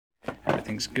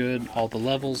Everything's good. All the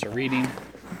levels are reading.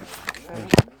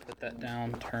 Put that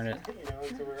down. Turn it.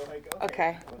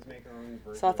 Okay.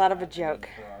 So I thought of a joke.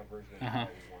 Uh-huh.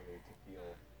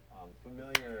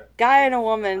 Guy and a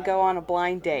woman go on a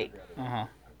blind date. Uh-huh.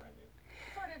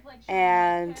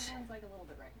 And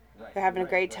they're having a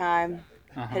great time.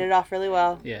 Hit it off really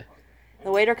well. Yeah.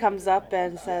 The waiter comes up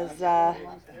and says,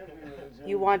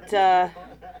 you want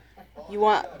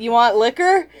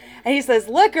liquor? And he says,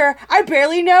 liquor? I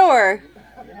barely know her.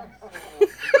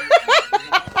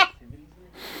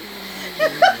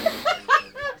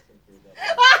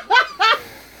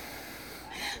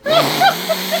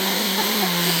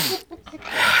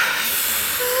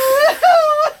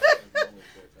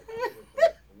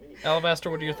 Alabaster,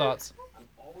 what are your thoughts?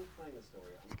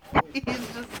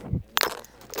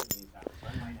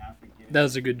 That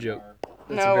was a good joke.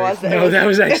 No, it wasn't. No, that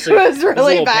was actually. It was really it was a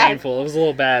little bad. painful. It was a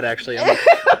little bad, actually.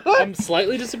 I'm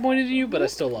slightly disappointed in you, but I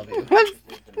still love you.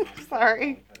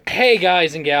 Sorry. Hey,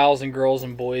 guys and gals and girls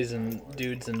and boys and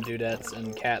dudes and dudettes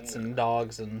and cats and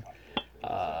dogs and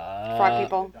Frog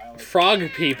people.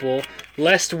 Frog people,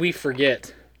 lest we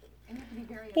forget.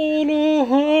 Hola,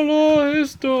 hola,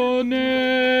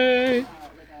 estone.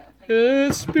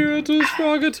 Espiritus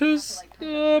frogatus,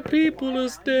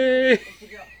 people's day.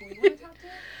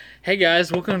 Hey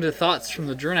guys, welcome to Thoughts from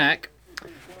the Drunak,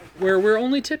 where we're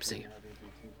only tipsy.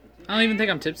 I don't even think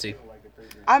I'm tipsy.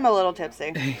 I'm a little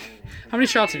tipsy. How many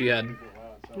shots have you had?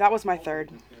 That was my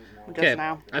third. Just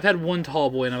now. I've had one tall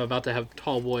boy, and I'm about to have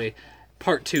tall boy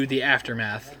part 2, the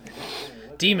aftermath.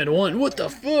 Demon 1, what the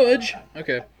fudge?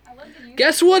 Okay.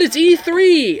 Guess what? It's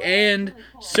E3, and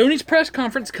Sony's press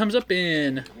conference comes up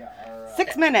in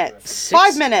 6 minutes.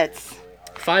 5 minutes.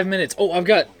 5 minutes. Oh, I've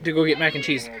got to go get mac and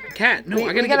cheese. Cat, no,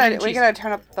 I gotta get mac and cheese. We gotta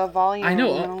turn up the volume. I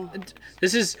know.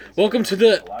 This is welcome to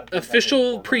the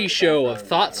official pre-show of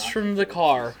Thoughts from the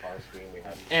Car,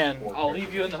 and I'll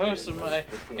leave you in the hands of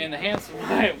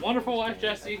my wonderful wife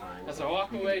Jessie as I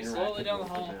walk away slowly down the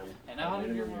hall and out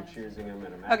of your room.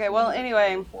 Okay, well,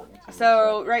 anyway,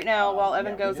 so right now while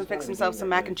Evan goes and fixes himself some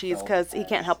mac and cheese because he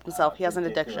can't help himself, he has an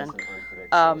addiction.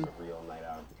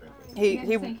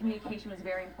 He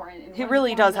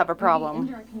really does have a problem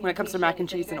when it comes to mac and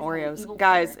cheese and Oreos.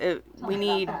 Guys, we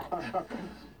need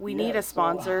a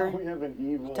sponsor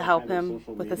to help him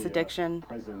with this addiction.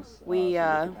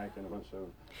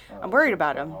 I'm worried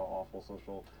about him.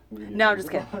 No, I'm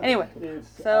just kidding. Anyway,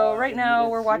 so right now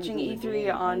we're watching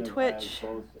E3 on Twitch.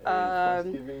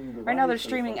 Right now they're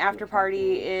streaming After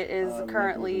Party. It is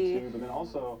currently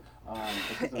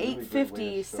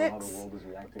 8:56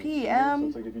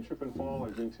 p.m.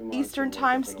 Eastern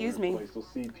Time, excuse me, and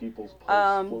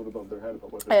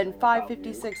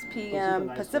 5:56 p.m.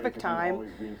 Pacific Time,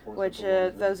 which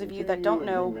those of you that don't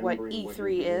know what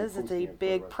E3 is, it's a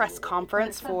big press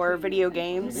conference for video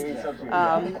games.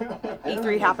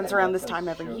 E3 happens around this time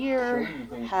every year.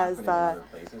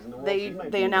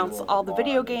 They announce all the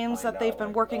video games that they've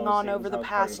been working on over the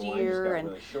past year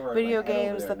and video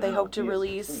games that they hope to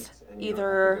release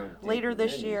either later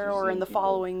this year or in the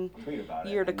following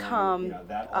year to come.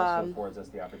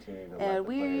 And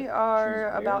we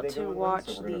are about to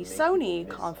watch the Sony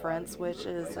conference, which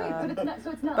is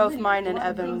both mine and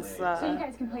Evan's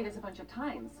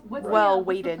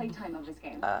well-weighted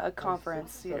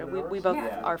conference. You know, we both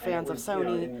are fans of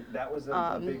Sony.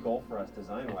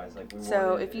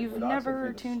 So if you've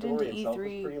never tuned into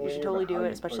E3, you should totally do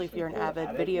it, especially if you're an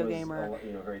avid video gamer.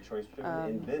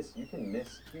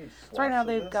 So right now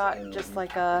they've got just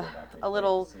like a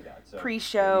little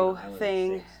pre-show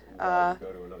thing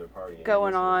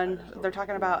going on. They're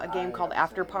talking about a game called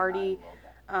After Party.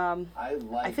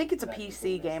 I think it's a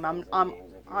PC game. I'm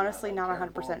honestly not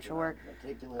 100% sure.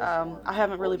 I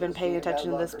haven't really been paying attention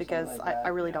to this because I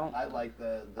really don't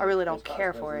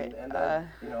care for it.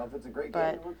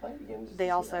 But they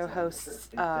also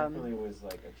host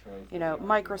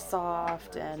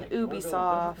Microsoft and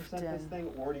Ubisoft and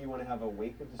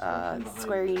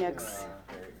Square Enix.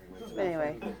 But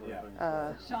anyway,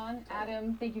 Sean,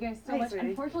 Adam, thank you guys so much.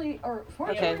 Unfortunately,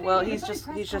 okay, well he's just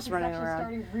running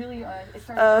around. It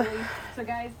started early. So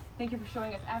guys, thank you for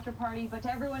showing us After Party. But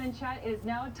to everyone in chat, it is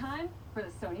now time for the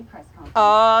Sony press conference.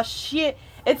 Oh shit!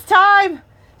 It's time!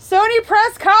 Sony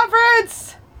press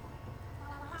conference!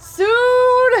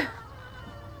 Soon!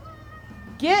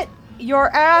 Get your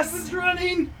ass! Evan's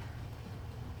running!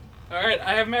 Alright,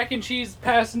 I have mac and cheese,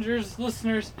 passengers,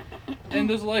 listeners, and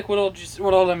those like, what all did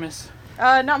I miss?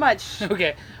 Not much.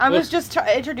 Okay. I was just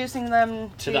introducing them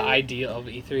to the idea of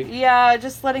E3. Yeah,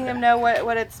 just letting them know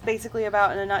what it's basically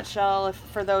about in a nutshell,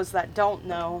 for those that don't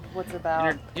know what's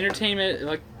about. Entertainment,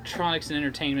 electronics and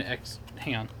entertainment,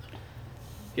 hang on.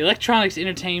 Electronics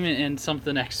Entertainment and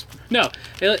something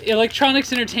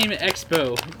Electronics Entertainment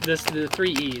Expo. This the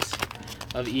 3 E's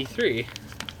of E3.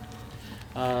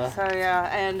 So yeah,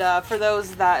 and for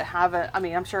those that haven't, I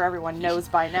mean, I'm sure everyone knows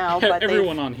by now, but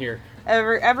everyone on here.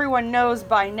 Everyone knows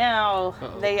by now.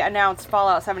 They announced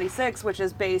Fallout 76, which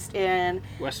is based in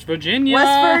West Virginia.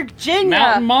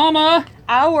 Mountain Mama.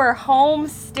 Our home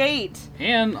state.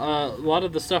 And a lot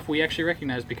of the stuff we actually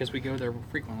recognize because we go there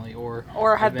frequently, or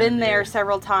have been there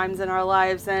several times in our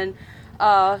lives. And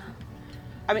I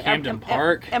mean, Camden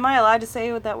Park. Am I allowed to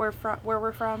say that we're from where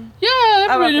we're from? Yeah,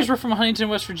 everybody knows we're from Huntington,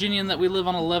 West Virginia, and that we live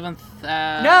on 11th.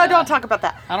 No, don't talk about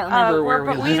that. I don't remember where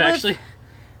we live actually.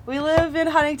 We live in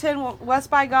Huntington, West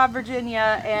by God,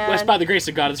 Virginia, and West by the grace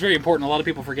of God. It's very important. A lot of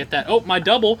people forget that. Oh, my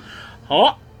double.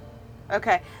 Oh.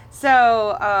 Okay,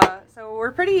 so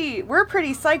we're pretty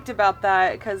psyched about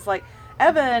that because like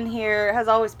Evan here has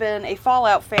always been a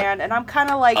Fallout fan, and I'm kind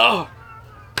of like,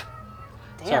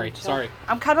 Damn, sorry.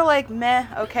 I'm kind of like meh.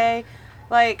 Okay,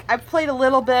 like I've played a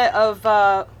little bit of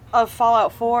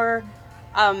Fallout 4.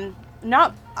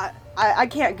 I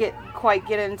can't quite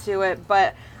get into it,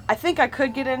 but I think I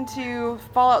could get into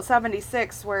Fallout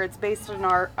 76, where it's based on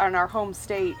our home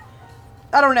state.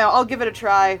 I don't know. I'll give it a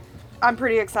try. I'm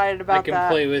pretty excited about that. I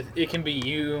can play with. It can be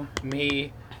you,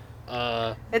 me.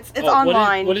 It's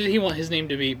online. What did he want his name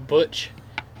to be? Butch,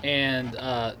 and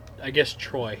I guess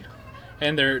Troy,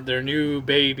 and their new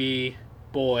baby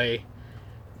boy.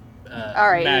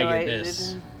 All right.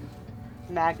 Magnus.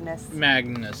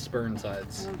 Magnus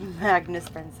Burnsides. Magnus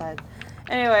Burnsides.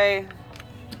 Anyway.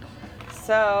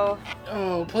 So.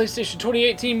 Oh, PlayStation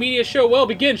 2018 media show will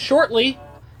begin shortly. Here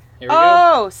we go.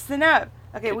 Oh, snap.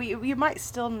 Okay, we might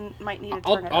need to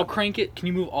turn it I'll up. crank it. Can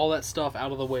you move all that stuff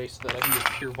out of the way so that I can get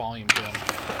pure volume to them?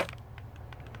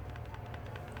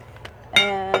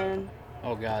 And.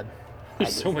 Oh God,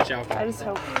 there's so much alcohol. I just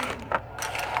hope.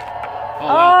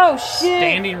 Wow. Shit!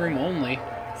 Standing room only.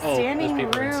 Standing those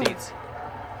people room. in seats.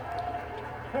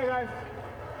 Hey guys.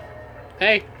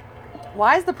 Hey.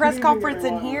 Why is the press Good evening, conference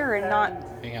in everyone, here and not?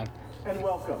 Hang on. And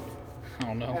welcome.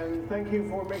 Oh no. And thank you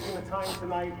for making the time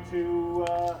tonight to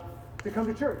come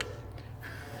to church.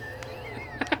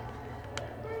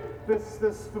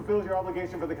 This fulfills your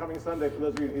obligation for the coming Sunday. For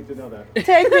those of you who need to know that.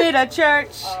 Take me to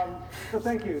church. So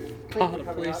thank you. God, for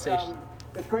coming PlayStation. out.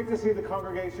 It's great to see the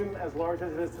congregation as large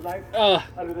as it is tonight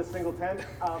under this single tent.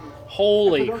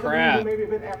 Holy for those crap! of you who may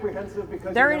be a bit apprehensive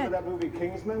because They're you in remember that movie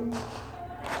Kingsman.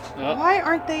 Why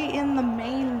aren't they in the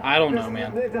main I don't know,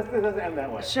 man. It doesn't end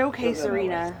that way. showcase It doesn't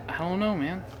end that way. arena? I don't know,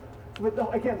 man. But no,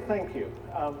 again, thank you.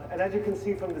 And as you can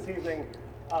see from this evening,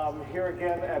 here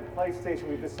again at PlayStation,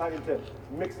 we've decided to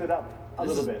mix it up a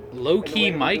little bit. Low-key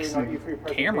in the way that we're mics doing our and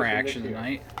E3 camera presentation action this year.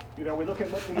 tonight. You know, we look at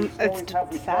what the It's stories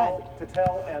have we sad. to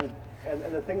tell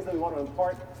and the things that we want to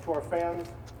impart to our fans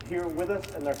here with us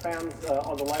and their fans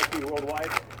on the live feed worldwide.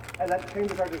 And that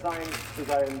changes our design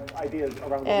ideas around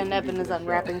what we And can do Evan for is this show.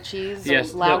 unwrapping cheese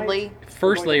Yes, loudly. the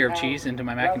first layer of cheese into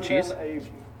my mac and Rather cheese. than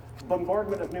a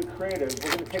bombardment of new creative,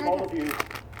 we're going to take all of you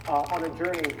on a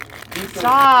journey.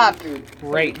 Stop.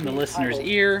 Right in the listener's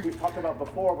ear. We've talked about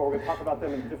before, but we're going to talk about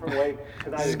them in a different way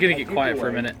tonight. This is gonna get quiet for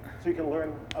a minute. So you can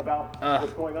learn about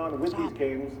what's going on with these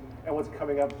games and what's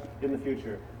coming up in the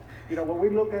future. You know, what we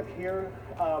look at here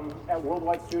at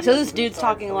Worldwide Studios... So this dude's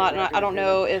talking a lot, and I don't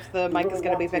know if the mic is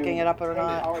going to be picking it up or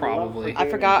not. Probably. I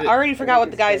already forgot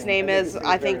what the guy's name is.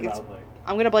 I think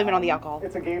I'm going to blame it on the alcohol.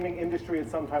 It's a gaming industry,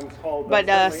 it's sometimes called... But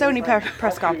certainly Sony inside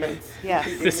press helps you conference, yes.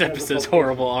 keep This gaming as a episode's focus.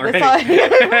 horrible already.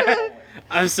 That's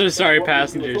I'm so sorry, What we do,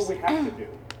 passengers. it's what we have to do.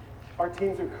 Our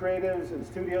teams of creatives and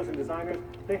studios and designers,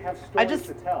 they have I stories just-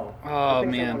 to tell. Oh,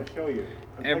 and things they man. want to show you.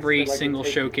 And Every places they'd like to single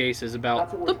take you. showcase is That's about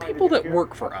what we're the trying to people do that here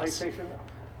work at for us.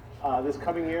 PlayStation, this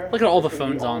coming year. Look at all the It's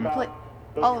gonna be phones on. about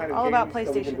those all kind of about games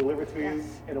that we can PlayStation. deliver to you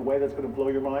Yes. in a way that's going to blow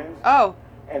your mind. Oh,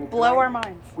 And blow tonight, our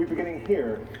minds. We're beginning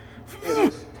here in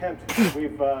this tent.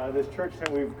 This church tent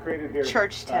we've created here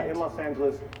Church tent. in Los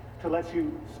Angeles to let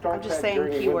you start I'm just that saying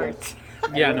journey with keywords. us.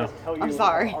 And Yeah, let no. us tell you I'm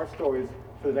sorry. our stories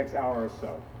for the next hour or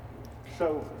so.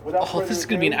 So, without Oh, further this is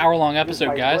gonna be an ado, hour-long it is episode,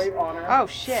 my guys. great honor Oh,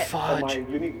 shit. and my Fudge.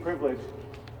 unique privilege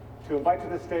to invite to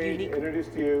the stage, Unique. introduce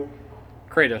to you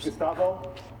Kratos.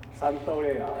 Gustavo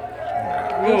Santorea.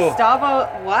 Oh, Gustavo,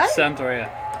 what? Santoria.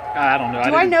 I don't know. Do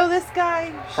I didn't- know this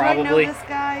guy? Should I know Probably. this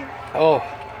guy?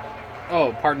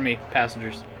 Oh, pardon me,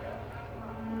 passengers.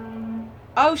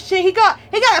 Oh shit, he got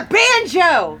a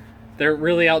banjo! They're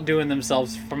really outdoing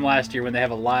themselves from last year when they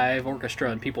have a live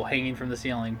orchestra and people hanging from the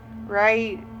ceiling.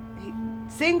 Right?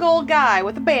 Single guy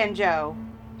with a banjo.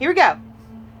 Here we go.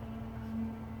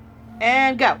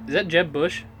 And go. Is that Jeb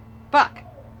Bush? Fuck.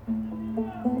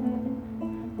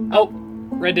 Oh,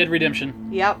 Red Dead Redemption.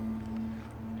 Yep.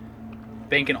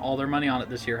 Banking all their money on it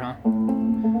this year, huh?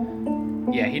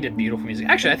 Yeah, he did beautiful music.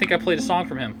 Actually, I think I played a song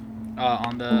from him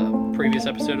on the previous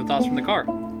episode of Thoughts from the Car.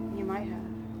 You might have.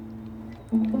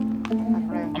 I don't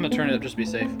know. I'm gonna turn it up just to be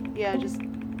safe. Yeah, just.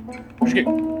 Just get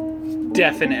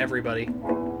deafen everybody.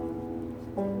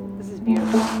 This is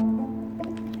beautiful. Oh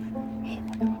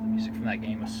my god, the music from that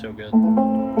game was so good.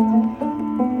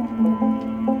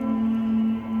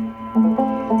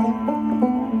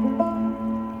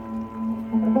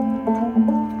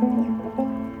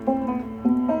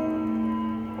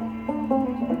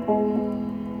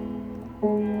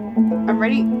 I'm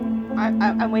ready.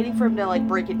 I'm waiting for him to like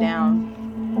break it down.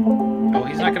 Oh,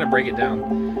 he's not gonna break it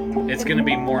down. It's gonna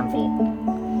be mournful.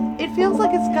 It feels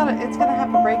like it's gonna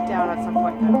have a breakdown at some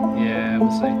point though. Yeah,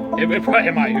 we'll see. It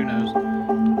probably might. Who knows?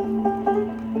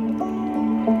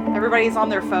 Everybody's on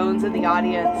their phones in the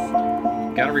audience.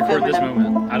 Gotta record this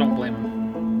moment. I don't blame him.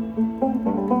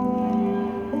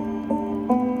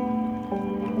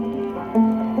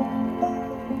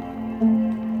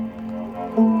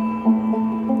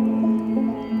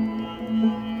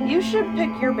 You should pick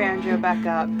your banjo back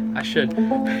up. I should.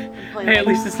 Play Hey, at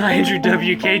least it's not Andrew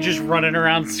WK just running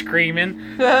around screaming.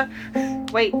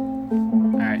 Wait.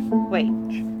 Alright. Wait.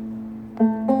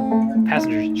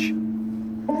 Passengers. Shh.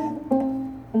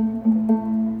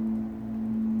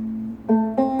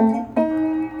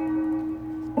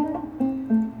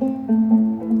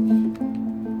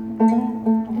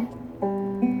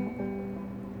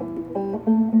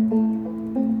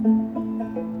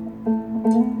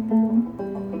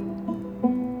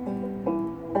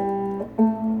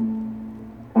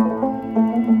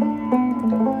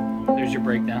 There's your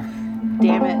breakdown.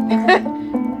 Damn it.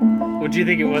 What do you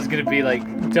think it was gonna be, like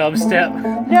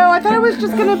dubstep? No, I thought it was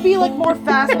just gonna be like more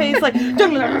fast paced, like. No,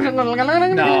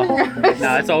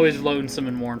 it's always lonesome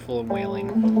and mournful and wailing.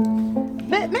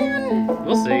 But man.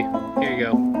 We'll see. Here you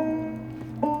go.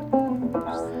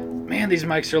 Man, these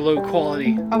mics are low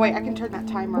quality. Oh wait, I can turn that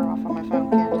timer off on my phone,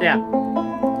 can't I? Yeah.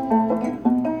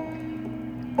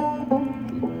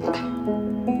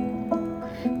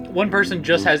 One person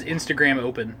just has Instagram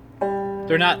open.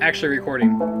 They're not actually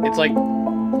recording. It's like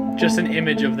just an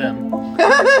image of them.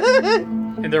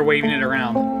 And they're waving it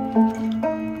around.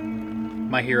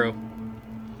 My hero.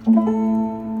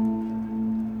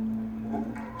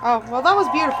 Oh, well that was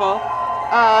beautiful.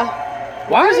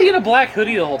 Why was he in a black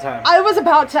hoodie the whole time? I was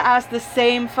about to ask the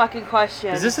same fucking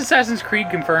question. Is this Assassin's Creed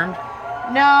confirmed?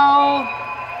 No.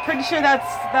 Pretty sure that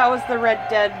was the Red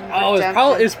Dead Oh,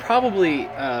 Redemption. it's probably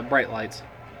Bright Lights.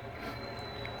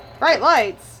 Bright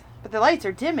lights, but the lights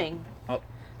are dimming. Oh.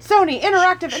 Sony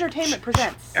Interactive Entertainment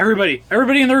presents Everybody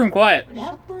in the room, quiet.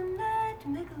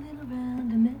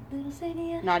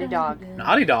 Naughty Dog.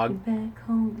 Naughty Dog.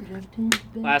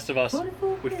 Last of Us.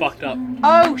 We fucked up.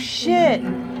 Oh shit!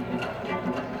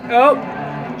 Oh,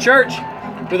 church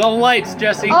with all the lights,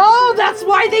 Jesse. Oh, that's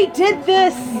why they did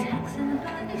this.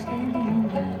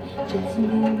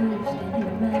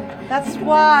 That's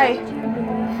why.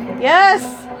 Yes,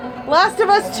 Last of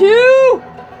Us 2.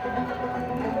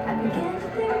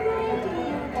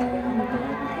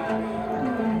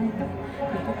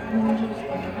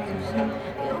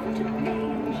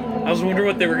 I was wondering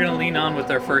what they were gonna lean on with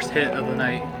their first hit of the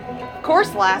night. Of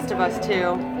course, Last of Us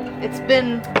 2. It's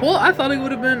been. Well, I thought it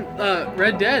would have been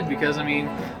Red Dead because I mean,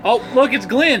 oh look, it's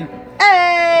Glenn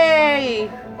Hey!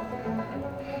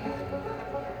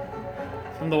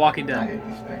 from The Walking Dead.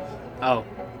 Oh,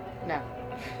 No.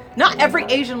 Not every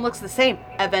Asian looks the same,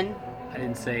 Evan. I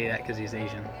didn't say that because he's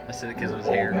Asian. I said it because of his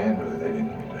hair.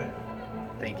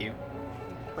 Thank you.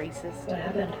 Racist. What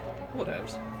happened?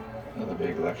 Whatevs. Another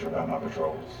big lecture about my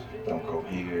patrols. Don't go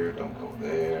here, don't go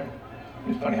there.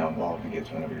 It's funny how involved it gets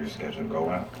whenever you're scheduled to go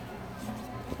out.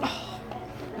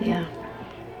 Yeah.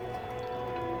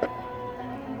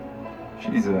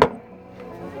 She's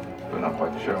putting on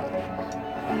quite the show.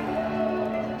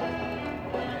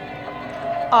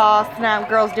 Aw, snap,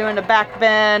 girl's doing the back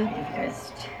bend.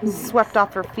 Swept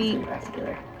off her feet.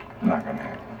 Not gonna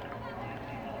happen.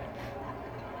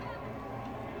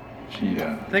 She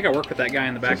I think I work with that guy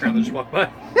in the background that just walked by.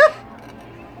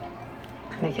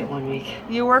 Make it 1 week.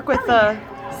 You work with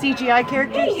CGI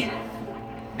characters?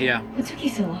 Yeah. What took you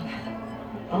so long?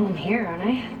 Oh, I'm here, aren't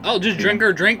I? Oh, just drink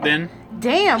her drink then.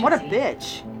 Damn, what a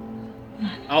bitch.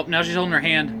 Oh, now she's holding her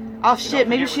hand. Oh shit,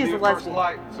 maybe she's a lesbian.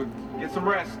 So get some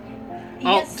rest.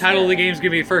 Oh, Yes, title of the sir. game's gonna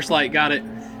be First Light. Got it.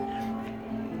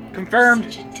 Confirmed.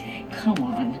 Such a dick. Come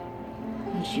on.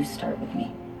 Why don't you start with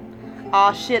me?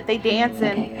 Aw shit, they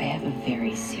dancing. Okay, I have a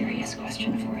very serious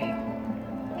question for you.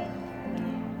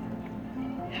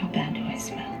 How bad do I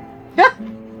smell?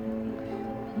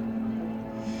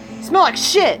 Smell like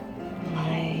shit.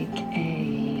 Like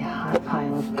a hot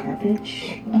pile of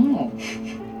garbage. Oh.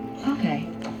 Okay.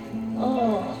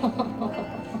 Oh.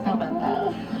 How about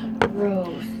that?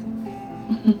 Gross.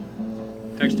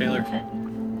 Text Taylor.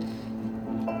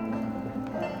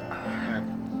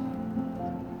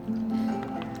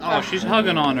 Oh, she's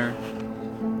hugging on her.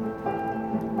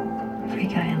 Every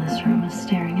guy in this room is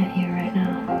staring at you right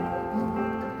now.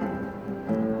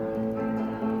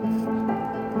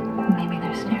 Maybe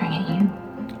they're staring at you.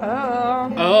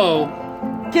 Oh.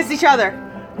 Oh, Kiss each other.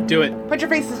 do it. Put your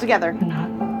faces together. Or not.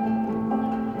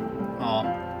 Oh,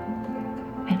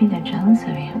 Maybe they're jealous of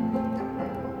you.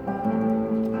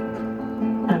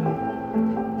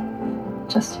 I'm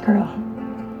just a girl,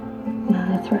 not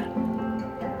a threat.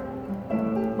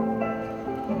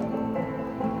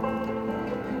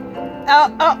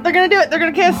 Oh, they're gonna do it. They're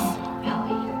gonna kiss.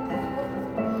 Ellie.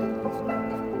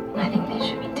 I think they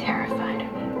should be terrified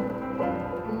of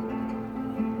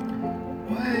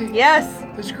you. wait. Yes.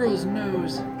 This girl's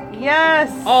nose. Yes.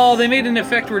 Oh, they made an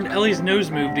effect where Ellie's nose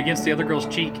moved against the other girl's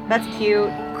cheek. That's cute.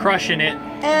 Crushing it.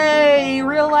 Hey,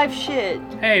 real life shit.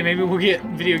 Hey, maybe we'll get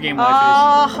video game Oh,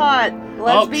 wifeys. hot.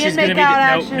 Lesbian she's gonna makeout be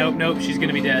action. Nope. She's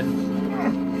gonna be dead.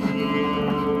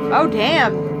 Oh,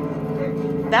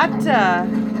 damn. That,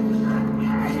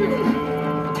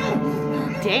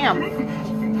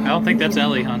 Damn. I don't think that's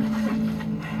Ellie, hon.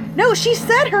 No, she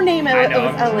said her name I was know.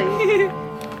 Ellie.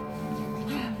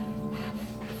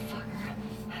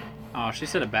 Oh, she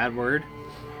said a bad word.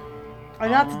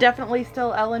 And that's definitely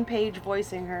still Ellen Page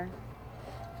voicing her.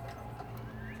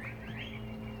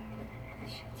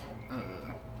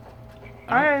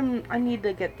 I need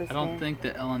to get this I don't game. think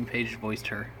that Ellen Page voiced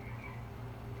her.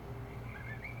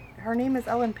 Her name is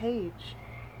Ellen Page.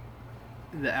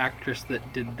 The actress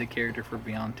that did the character for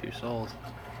Beyond Two Souls.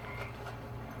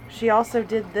 She also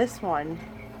did this one.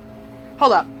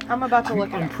 Hold up. I'm about to look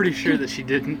it I'm up. pretty sure that she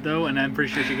didn't, though, and I'm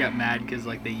pretty sure she got mad because,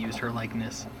 like, they used her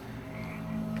likeness.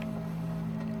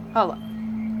 Hold up.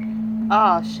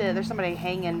 Oh, shit. There's somebody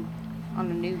hanging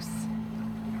on a noose.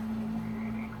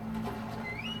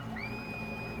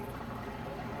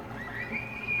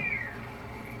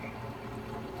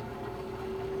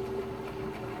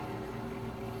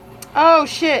 Oh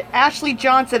shit, Ashley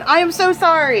Johnson. I am so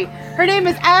sorry. Her name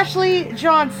is Ashley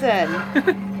Johnson.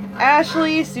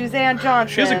 Ashley Suzanne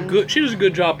Johnson. She does a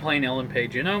good job playing Ellen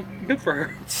Page, you know? Good for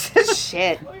her.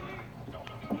 Shit.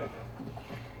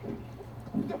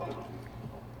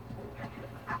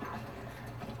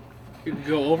 You could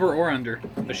go over or under,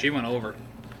 but she went over.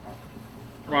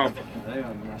 Wow.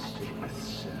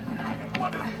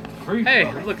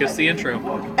 Hey, look, it's the intro.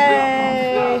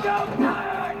 Hey.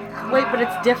 Wait, but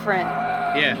it's different.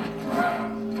 Yeah.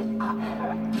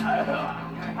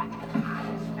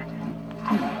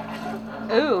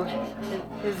 Ooh,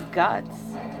 his guts.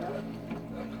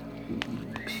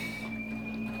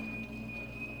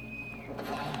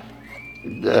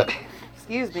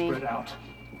 Excuse me.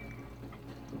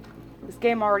 This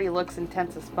game already looks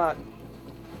intense as fuck.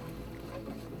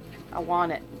 I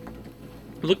want it.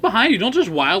 Look behind you. Don't just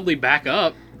wildly back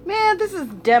up. Man, this is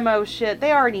demo shit.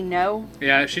 They already know.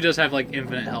 Yeah, she does have, like,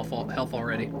 infinite health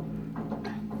already.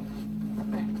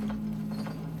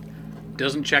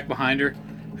 Doesn't check behind her.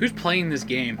 Who's playing this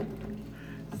game?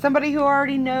 Somebody who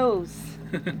already knows.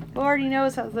 Who already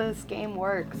knows how this game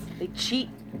works. They cheat.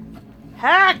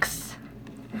 Hacks!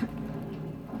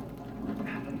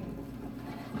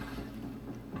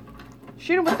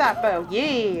 Shoot him with that bow.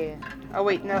 Yeah. Oh,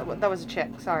 wait. No, that was a chick.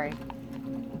 Sorry.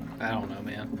 I don't know,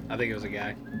 man. I think it was a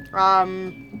guy.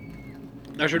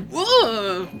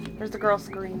 Whoa! There's the girl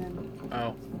screaming.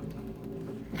 Oh.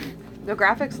 The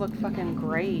graphics look fucking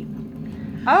great.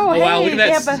 Oh, Oh, hey, wow, look at that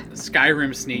yeah, but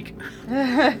Skyrim sneak.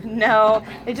 no,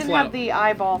 it didn't Flat have the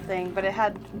eyeball thing, but it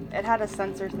had a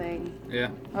sensor thing. Yeah.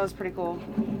 That was pretty cool.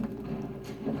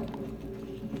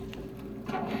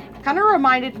 Kind of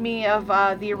reminded me of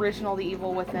the original The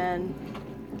Evil Within.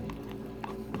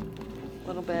 A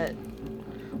little bit.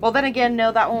 Well, then again,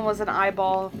 no, that one was an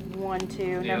eyeball one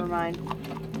too. Yep. Never mind.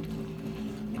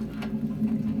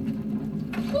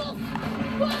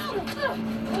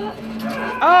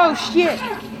 Oh shit!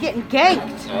 Getting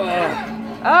ganked!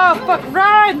 Oh fuck!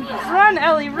 Run! Run,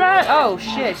 Ellie! Run! Oh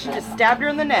shit! She just stabbed her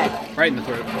in the neck. Right in the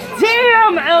throat.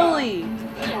 Damn, Ellie!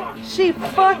 She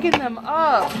fucking them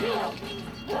up.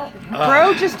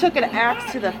 Bro just took an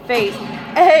axe to the face.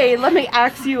 Hey, let me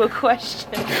ask you a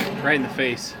question. Right in the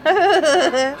face.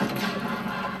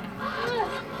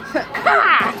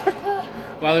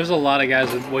 Wow, there's a lot of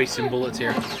guys with wasting bullets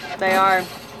here. They are.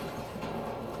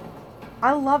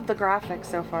 I love the graphics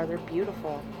so far. They're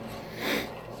beautiful.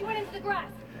 She went into the grass.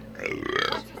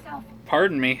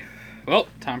 Pardon me. Well,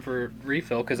 time for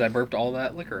refill because I burped all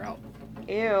that liquor out.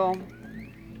 Ew.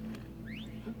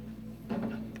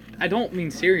 I don't mean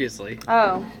seriously.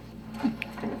 Oh.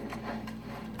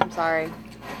 I'm sorry.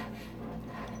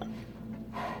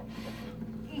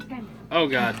 Oh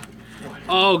god.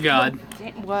 Oh god.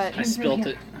 What? I spilt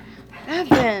it.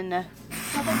 Evan!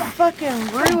 Fucking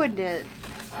ruined it.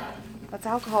 That's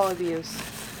alcohol abuse.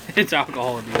 It's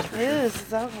alcohol abuse. It is.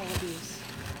 It's alcohol abuse.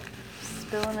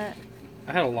 Spilling it.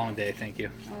 I had a long day, thank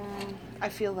you. I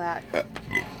feel that.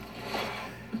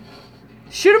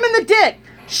 Shoot him in the dick!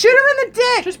 Shoot him in the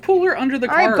dick! Just pull her under the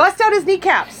car. Alright, bust out his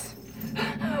kneecaps.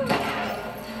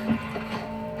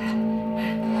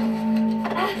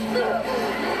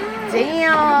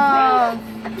 Damn!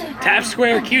 Tap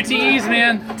square QTEs,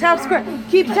 man. Tap square.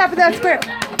 Keep tapping that square.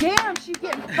 Damn, she's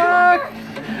getting fucked.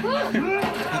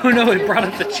 Oh no, it brought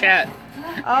up the chat.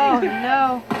 Oh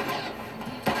no.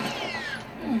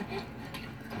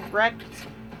 Wrecked.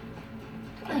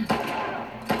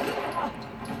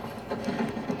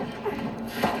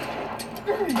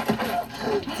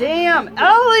 Damn,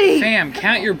 Ellie! Fam,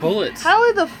 count your bullets.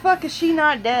 How the fuck is she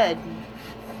not dead?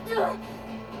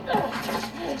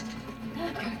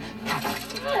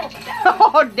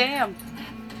 Oh, damn.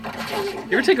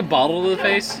 You ever take a bottle to the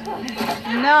face? No,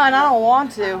 and I don't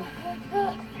want to.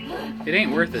 It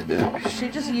ain't worth it. She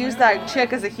just used that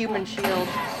chick as a human shield.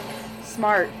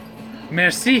 Smart.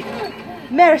 Merci.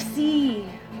 Merci.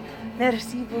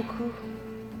 Merci beaucoup.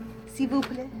 S'il vous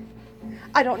plaît.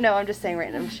 I don't know, I'm just saying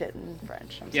random shit in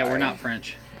French. I'm Yeah, sorry. we're not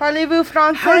French. Parlez-vous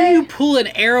français? How do you pull an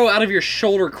arrow out of your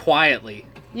shoulder quietly?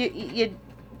 You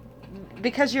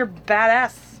because you're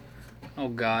badass. Oh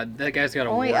god, that guy's got a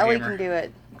Only warhammer. Ellie can do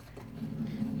it.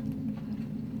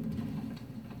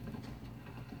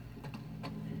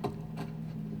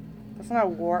 That's not a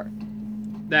war.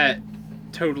 That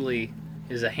totally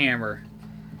is a hammer.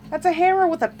 That's a hammer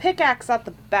with a pickaxe at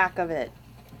the back of it.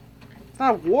 It's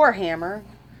not a war hammer.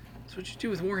 That's what you do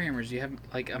with warhammers. You have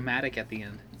like a matic at the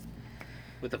end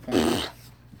with a point.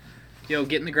 Yo,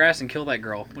 get in the grass and kill that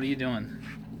girl. What are you doing?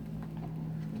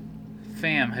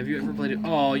 Fam, have you ever played it?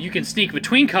 Oh, you can sneak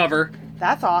between cover.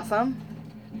 That's awesome.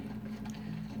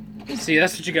 See,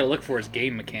 that's what you gotta look for is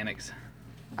game mechanics.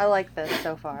 I like this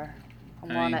so far. I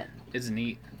want it. It's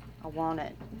neat. I want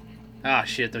it. Ah,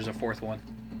 shit, there's a fourth one.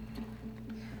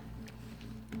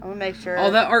 I'm gonna make sure.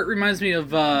 Oh, that art reminds me of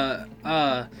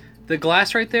the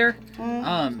glass right there.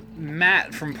 Mm.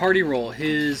 Matt from Party Roll,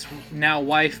 his now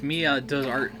wife Mia does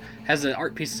art, has an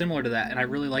art piece similar to that, and I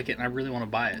really like it, and I really want to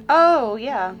buy it. Oh,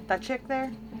 yeah. That chick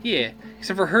there? Yeah,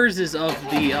 except for hers is of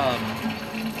the,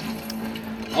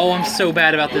 oh, I'm so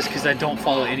bad about this because I don't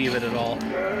follow any of it at all.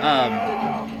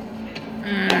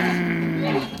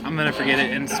 I'm gonna forget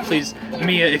it, and please,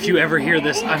 Mia, if you ever hear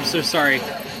this, I'm so sorry.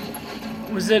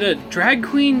 Was it a drag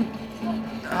queen?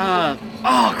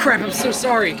 Oh crap, I'm so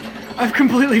sorry. I've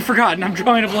completely forgotten, I'm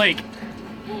drawing a blank.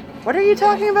 What are you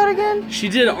talking about again? She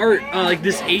did art, like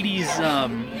this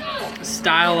 80s,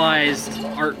 stylized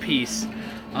art piece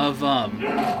of, a,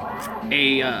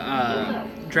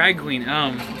 drag queen,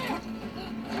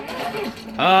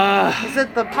 Is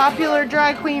it the popular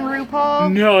drag queen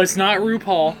RuPaul? No, it's not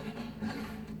RuPaul.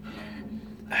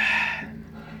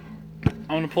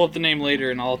 I'm gonna pull up the name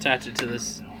later and I'll attach it to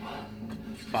this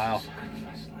file.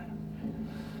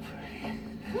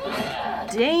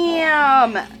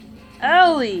 Damn!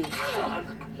 Ellie!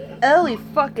 Ellie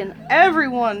fucking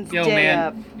everyone's Yo, day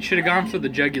up. man, you should have gone for the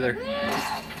jugular.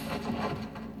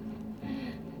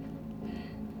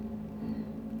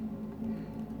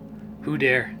 Who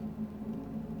dare?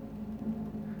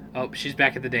 Oh, she's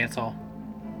back at the dance hall.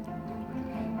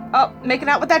 Oh, making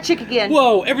out with that chick again.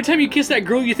 Whoa, every time you kiss that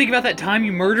girl, you think about that time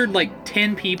you murdered like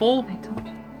 10 people?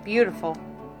 Beautiful.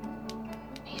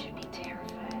 They should be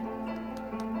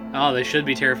terrified. Oh, they should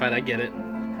be terrified, I get it.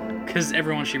 Because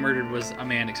everyone she murdered was a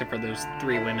man except for those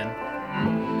 3 women.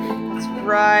 That's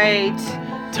right.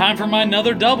 Time for my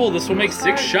another double. This will make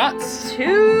 6 shots.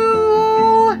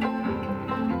 2.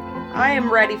 I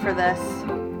am ready for this.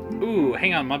 Ooh,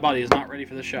 hang on, my body is not ready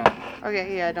for the shot.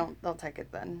 Okay, yeah, I'll take it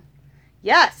then.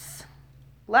 Yes!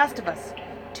 Last of Us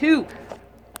 2.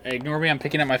 Hey, ignore me, I'm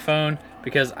picking up my phone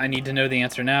because I need to know the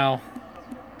answer now.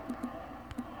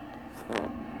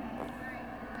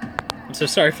 I'm so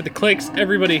sorry for the clicks,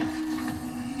 everybody.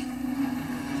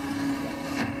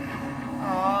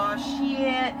 Oh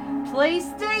shit.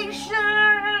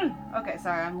 PlayStation! Okay,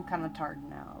 sorry, I'm kind of tired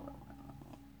now.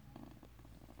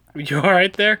 You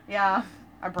alright there? Yeah,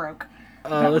 I broke.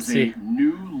 Let's see.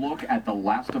 New look at The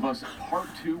Last of Us Part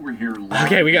 2. We're here live.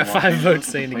 Okay, we got in Los 5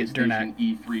 votes Angeles saying to get PlayStation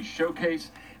Drunak. E3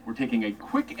 showcase. We're taking a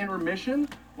quick intermission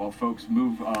while folks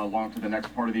move along to the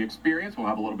next part of the experience. We'll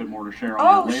have a little bit more to share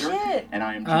on that later. Shit. And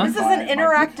I am This is an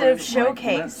interactive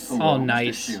showcase. Oh,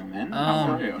 nice.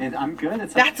 I'm good.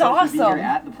 It's That's a pleasure to be awesome. here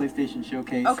at the PlayStation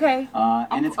Showcase. Okay.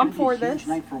 And it's I'm going to for be a huge this.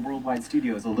 night for Worldwide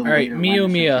Studios. A little All right, later Mia,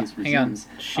 when the Mia, showcase hang on. resumes.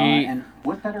 She. And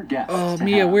what better guest? Oh, to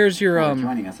Mia, have where's your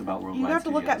joining us about Worldwide You have to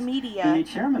look at Studios? media. The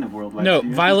chairman of Worldwide No,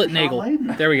 Studios, Violet Mr. Sean Nagel.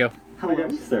 Layden. There we go.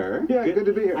 Hello, sir. Yeah, good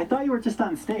to be here. I thought you were just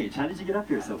on stage. How did you get up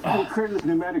here so fast? I created this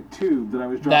pneumatic tube that I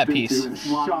was That dropped piece. into and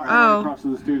shot Oh. right across to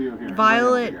the studio here.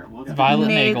 Violet Violet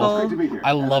Nagel. Nagel. Great to be here.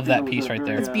 I love that think it piece was a right very,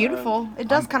 there. It's beautiful. It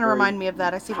does kind of remind me of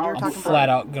that. I see what you were I'm talking flat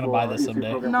about. out gonna buy this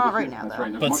someday. Not right now, That's though.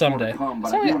 right. There's But much more to someday. come, but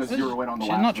I Sorry, do want to zero in on the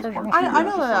she's last not of this charging part me. two. I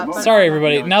know that, but- Sorry,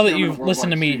 everybody. You know, Now that chairman you've of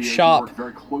listened to me Worldwide shop Studios,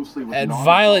 very closely with at Naughty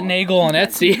Violet Dog. Nagel on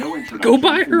Etsy, No go introduction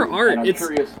buy to her you. art. And I'm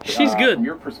curious, She's good. From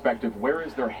your perspective, where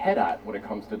is their head at when it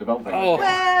comes to developing? Oh.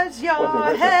 Where's your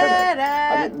Where's their head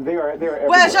I at? mean, they are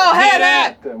Where's your everywhere. head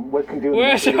at? What can do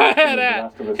Where's the your head The at?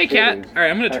 Last of Us Hey, Kat. series. All right,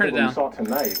 I'm gonna I turn think it what we down. saw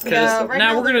tonight, Because Yeah, right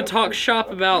now now we're gonna they're- talk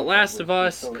shop about Last of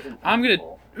Us. I'm gonna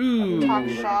Talk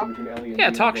shop. Yeah,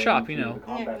 talk shop, you know.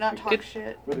 Yeah, not talk Get-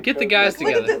 shit. get the guys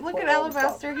Look at together. look at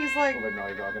Alabaster. He's like, And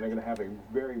they're going to have a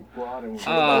very broad and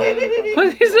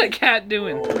What is that cat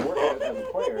doing?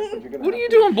 What are you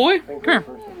doing, boy? Come here.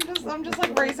 I'm just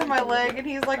like raising my leg, and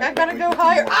he's like, I gotta go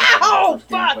higher. Ow!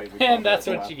 Fuck! And that's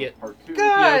what you get.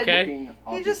 God! You okay?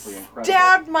 He just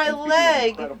stabbed my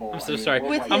leg. I'm so sorry.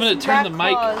 With I'm gonna his turn the back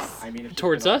mic claws.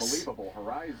 towards us.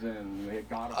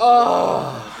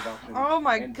 Oh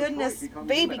my goodness,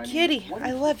 baby kitty,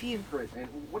 I love you.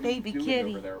 Baby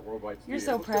kitty. You're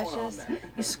so precious.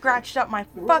 You scratched up my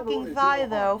fucking thigh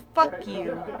though. Fuck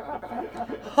you.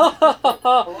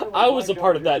 I was a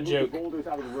part of that joke.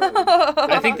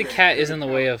 I think the cat is in the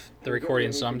way of the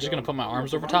recording, so I'm just gonna put my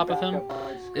arms over top of him.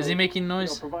 Is he making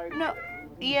noise? No.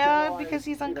 Yeah, because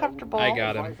he's uncomfortable. I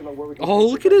got him. Oh,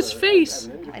 look at his face!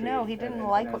 I know, he didn't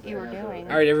like what you were doing.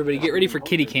 Alright, everybody, get ready for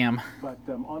kitty cam. But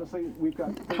honestly, we've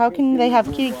got How can they have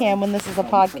kitty cam when this is a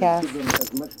podcast?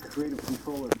 as much creative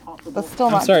control as possible. That's still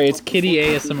I'm not. sorry, it's kitty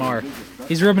ASMR.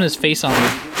 He's rubbing his face on me.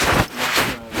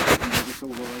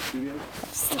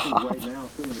 Stop.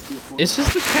 It's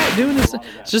just the cat doing his.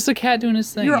 It's just the cat doing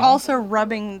his thing. You're also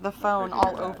rubbing the phone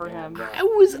all over him. I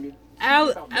was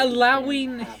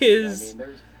allowing his.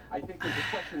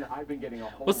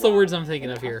 What's the words I'm thinking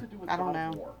of here? I don't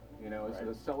know.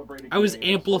 I was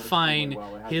amplifying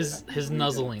his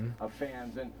nuzzling.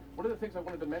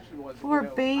 Poor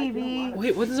baby.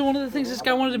 Wait, what is one of the things this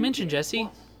guy wanted to mention, Jesse?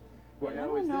 I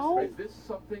don't know. Is this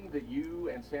something that you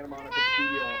and Santa Monica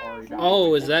Studio are evaluating?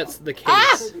 Oh, is that the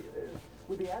case?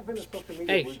 With the advent of social media,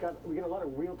 Hey. we get a lot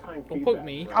of real-time Don't feedback. poke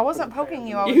me. I wasn't poking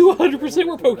you. I was. You 100%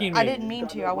 were poking me. I didn't mean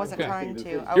to. I wasn't trying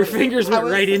to. I Your was- fingers I went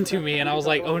was- right into me, and I was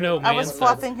like, oh no, I man. was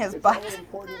fluffing his butt.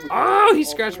 Oh, he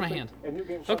scratched my hand.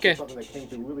 Okay. Okay.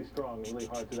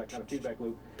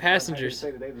 Passengers,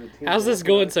 how's this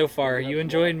going so far? Are you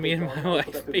enjoying me and my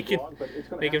wife making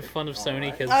fun of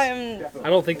Sony? Because I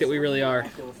don't think that we really are.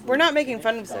 We're not making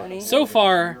fun of Sony. So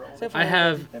far, I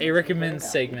have a recommend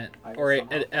segment, or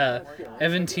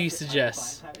Evan T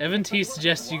suggests. Evan T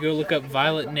suggests you go look up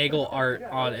Violet Nagel art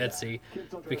on Etsy,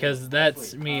 because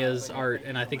that's Mia's art,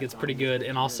 and I think it's pretty good.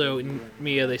 And also,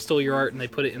 Mia, they stole your art and they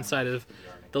put it inside of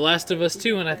The Last of Us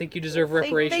 2, and I think you deserve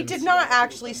reparations. They did not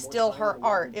actually steal her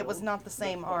art. It was not the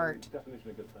same art.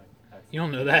 You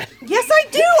don't know that. Yes, I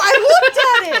do.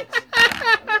 I looked at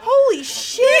it. Holy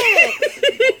shit.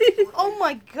 Oh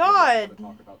my god.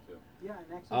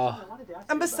 Oh,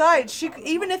 And besides,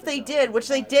 even if they did, which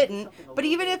they didn't, but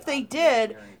even if they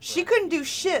did, she couldn't do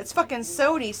shit. It's fucking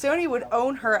Sony. Sony would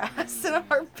own her ass in a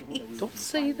heartbeat. don't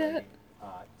say that.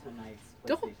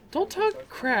 Don't talk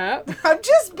crap. I'm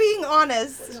just being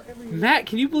honest. Matt,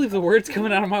 can you believe the words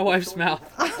coming out of my wife's mouth?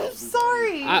 I'm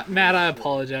sorry. Matt, I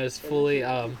apologize fully.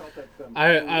 I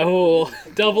will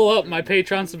double up my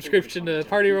Patreon subscription to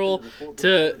Party Roll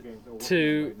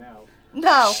to.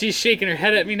 No. She's shaking her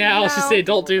head at me now. She No. said,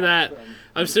 "Don't do that."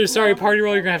 I'm so sorry, Party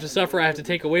Roll. You're gonna have to suffer. I have to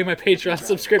take away my Patreon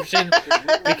subscription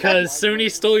because Sony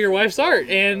stole your wife's art,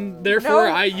 and therefore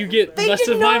No, you get they less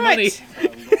did of my not. money.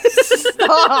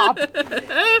 Stop.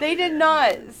 They did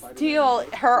not steal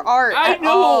her art I at know.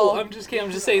 all. I'm just kidding.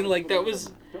 I'm just saying, like, that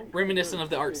was reminiscent of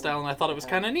the art style, and I thought it was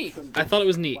kind of neat. I thought it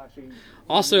was neat.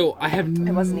 Also, I have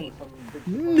It was neat.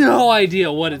 no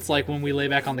idea what it's like when we lay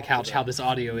back on the couch, how this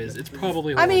audio is. It's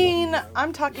probably I horrible. mean,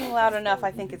 I'm talking loud enough.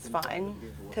 I think it's fine.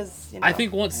 Because, you know. I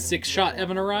think once Six Shot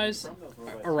Evan arrives,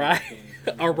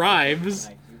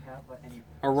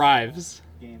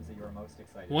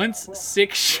 once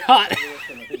Six Shot,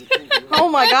 Oh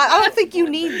my god! I don't think you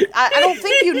need. I don't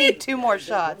think you need 2 more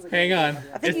shots. Hang on.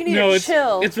 I think you need to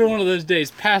chill. It's been one of those days.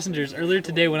 Passengers, earlier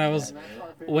today when I was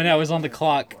on the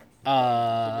clock,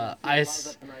 I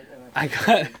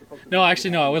got no,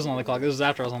 actually no, I wasn't on the clock. This was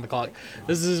after I was on the clock.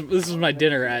 This was my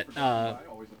dinner at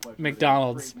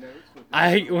McDonald's.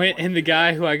 I went and the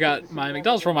guy who I got my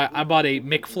McDonald's from, I bought a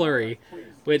McFlurry,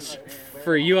 which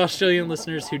for you Australian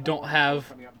listeners who don't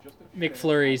have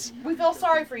McFlurries, We feel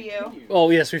sorry for you. oh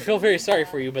yes, we feel very sorry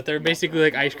for you, but they're basically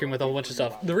like ice cream with a whole bunch of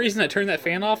stuff. The reason I turned that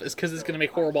fan off is because it's going to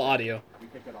make horrible audio.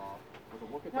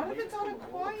 Not if it's on a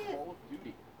quiet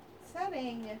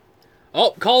setting.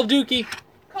 Oh, Call of Duty.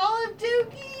 Call of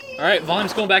Duty. Alright,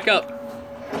 volume's going back up.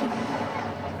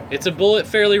 It's a bullet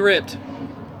fairly ripped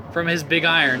from his big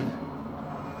iron.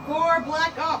 For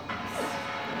Black Ops.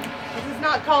 This is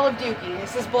not Call of Duty.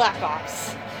 This is Black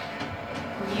Ops.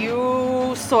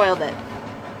 You soiled it.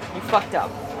 You fucked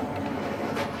up.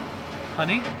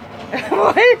 Honey?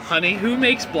 What? Honey, who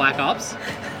makes Black Ops?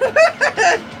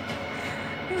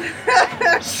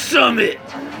 Summit!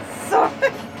 Sorry.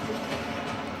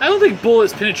 I don't think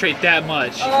bullets penetrate that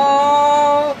much.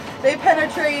 Oh, they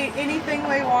penetrate anything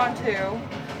they want to.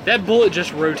 That bullet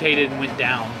just rotated and went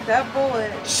down. That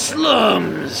bullet.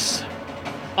 Slums!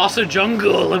 Also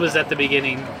jungle, it was at the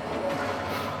beginning.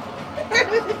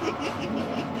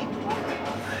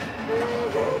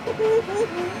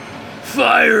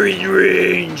 Firing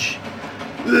range!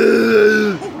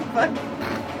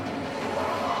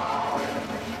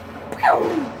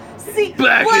 See,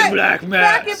 Black and Black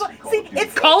maps. See,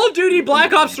 it's Call of Duty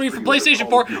Black Ops 3 for PlayStation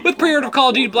 4 with pre-order of Call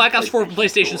of Duty Black Ops 4 from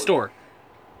PlayStation Store.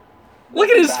 Look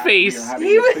at his face.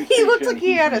 He looks like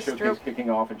he had a stroke. Kicking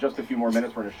off in just a few more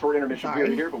minutes. We're in a short intermission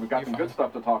period here, but we've got some good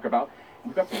stuff to talk about.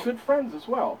 We've got some good friends as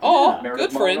well. Oh, Meredith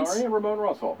good friends. Molinari and Ramon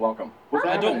Russell. Welcome.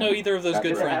 I don't know either of those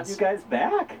good Good to have friends. you guys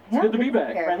back. It's good to be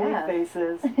back. Friendly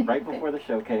faces right before the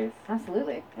showcase.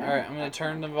 Absolutely. Alright, I'm going to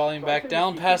turn the volume back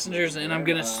down, passengers, and I'm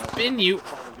going to spin you.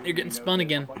 You're getting spun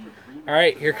again.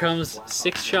 Alright, here comes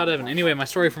 6-shot Evan. Anyway, my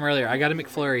story from earlier. I got a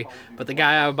McFlurry, but the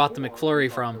guy I bought the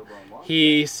McFlurry from,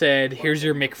 he said, "Here's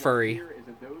your McFurry."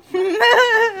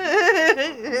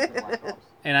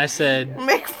 And I said,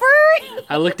 McFurry.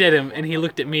 I looked at him, and he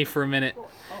looked at me for a minute.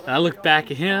 And I looked back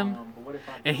at him,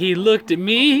 and he looked at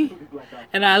me,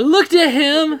 and I looked at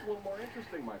him,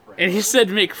 and he said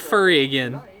McFurry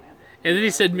again. And then he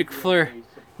said McFlurry,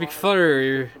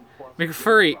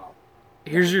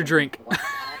 here's your drink.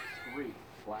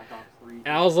 And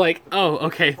I was like, oh,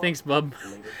 okay, thanks, bub.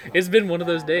 It's been one of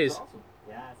those days.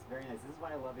 Yeah, it's very nice. This is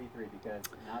why I love E3, because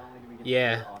not only do we get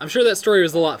Yeah, I'm sure that story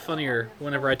was a lot funnier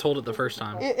whenever I told it the first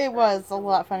time. It was a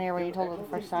lot funnier when you told it the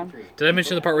first time. Did I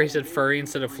mention the part where he said furry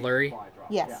instead of flurry?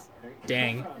 Yes.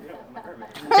 Dang.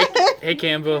 Hey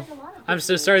Cambo. I'm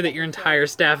so sorry that your entire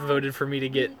staff voted for me to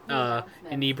get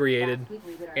inebriated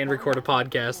and record a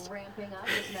podcast.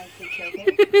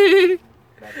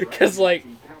 Because, like,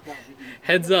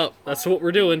 heads up, that's what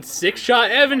we're doing.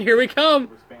 6-shot Evan, here we come.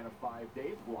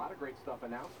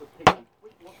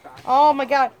 Oh my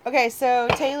god. Okay, so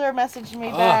Taylor messaged me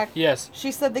back. Yes.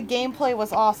 She said the gameplay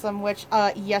was awesome, which,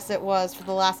 yes it was for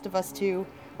The Last of Us 2,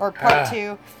 or Part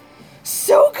 2.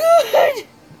 So good!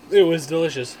 It was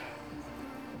delicious.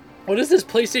 What is this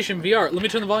PlayStation VR? Let me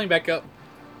turn the volume back up.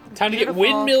 Time to get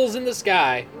windmills in the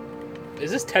sky. Is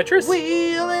this Tetris?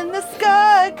 Wheel in the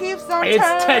sky keeps on It's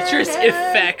turning. Tetris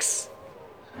Effects.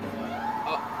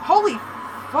 Holy Is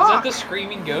that fuck. the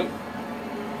screaming goat?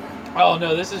 Oh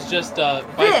no, this is just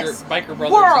This biker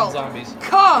brothers world and zombies.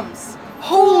 comes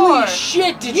Holy for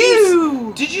shit! Did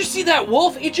you. you see that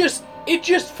wolf? It just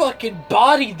fucking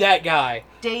bodied that guy.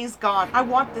 Days Gone. I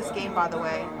want this game, by the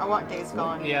way. I want Days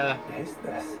Gone. Yeah.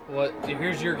 What?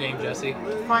 Here's your game, Jesse.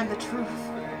 Find the truth.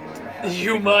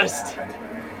 You must.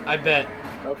 I bet.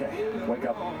 Okay, wake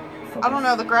up. I don't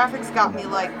know. The graphics got me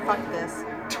like, fuck this.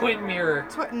 Twin mirror.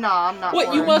 Nah, I'm not. What?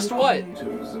 for You it. must what?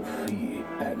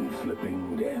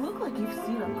 Look like you've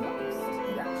seen a ghost.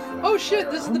 Oh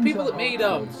shit! This is the people that made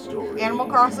Animal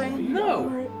Crossing. No.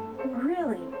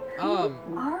 Really?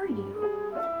 Are you?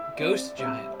 Ghost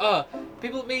Giant.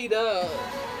 People that made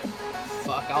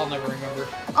fuck, I'll never remember.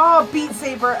 Oh, Beat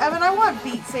Saber. Evan, I want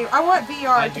Beat Saber. I want VR.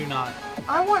 I do not.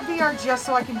 I want VR just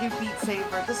so I can do Beat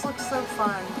Saber. This looks so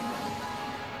fun.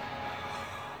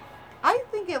 I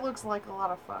think it looks like a lot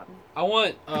of fun. I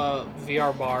want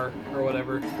VR bar or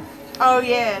whatever. Oh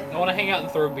yeah. I want to hang out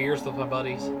and throw beers with my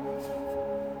buddies.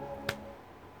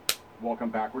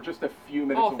 Welcome back. We're just a few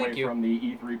minutes thank away you. from the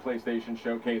E3 PlayStation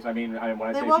Showcase. I mean, when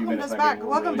I They say a few welcomed minutes, us I back. mean,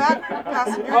 we're Welcome really- back,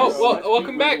 passengers. Oh, well, Let's welcome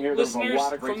keep back, moving here. There's a listeners,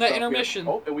 lot of great from that stuff here. intermission.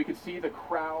 Oh, and we can see the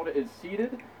crowd is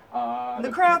seated. The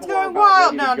crowd's going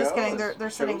wild. No, I'm just kidding. They're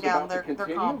sitting down. They're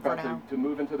calm for now. To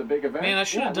move into the big event. Man, I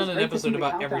should have done an episode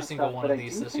about every single one of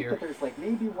these this year.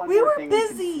 We were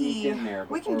busy.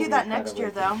 We can do that next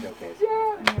year, though.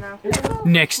 Yeah. You know.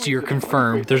 Next year,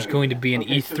 confirmed. There's going to be an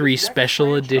E3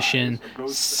 special edition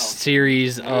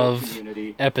series of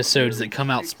episodes that come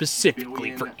out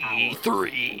specifically for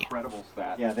E3.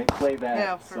 Yeah, they play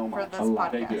that for so much. this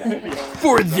podcast.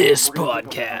 For this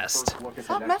podcast.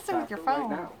 Stop messing with your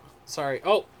phone. Sorry.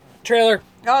 Oh, trailer.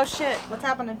 Oh shit! What's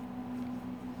happening?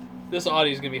 This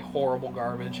audio is gonna be horrible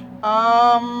garbage.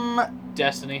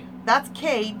 Destiny. That's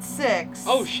Cade 6.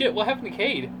 Oh shit! What happened to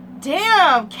Cade?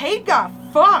 Damn! Cade got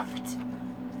fucked.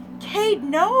 Cade,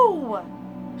 no.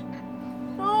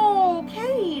 No,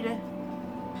 Cade.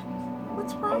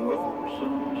 What's wrong with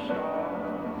him?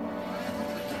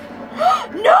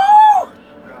 No!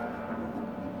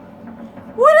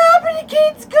 What happened to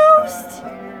Cade's ghost?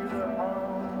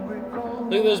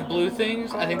 Look at those blue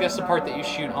things. I think that's the part that you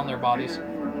shoot on their bodies.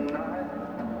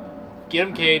 Get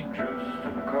him, Cade.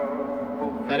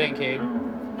 That ain't Cade.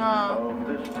 No.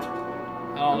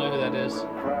 I don't know who that is.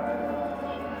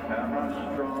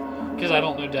 Because I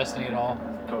don't know Destiny at all.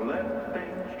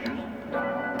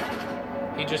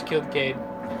 He just killed Cade.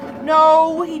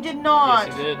 No, he did not.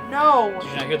 Yes, he did. No. Did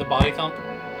you not hear the body thump?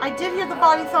 I did hear the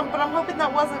body thump, but I'm hoping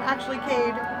that wasn't actually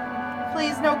Cade.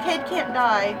 Please, no, Cade can't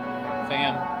die.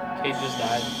 Fam, Cade just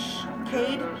died.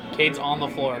 Cade? Cade's on the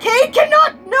floor. Cade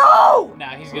cannot! No! Nah,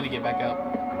 he's gonna get back up.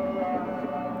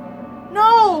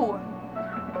 No!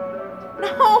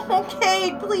 No,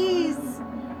 Cade, please!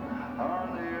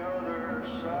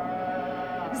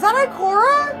 Is that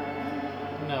Ikora?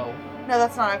 No. No,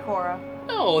 that's not Ikora.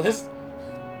 No, this...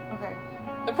 Okay.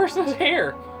 That person has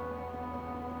hair.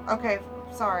 Okay,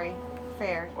 sorry.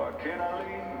 Fair.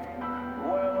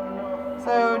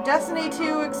 So, Destiny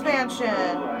 2 expansion.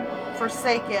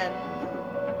 Forsaken.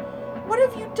 What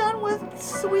have you done with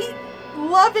sweet,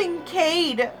 loving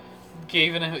Cade?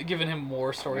 Giving him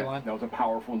more storyline. That was a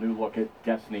powerful new look at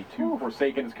Destiny 2.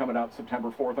 Forsaken is coming out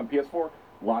September 4th on PS4.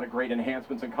 A lot of great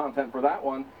enhancements and content for that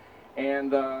one.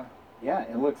 And, yeah,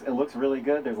 it looks really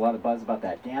good. There's a lot of buzz about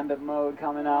that Gambit mode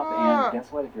coming up, and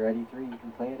guess what? If you're at E3, you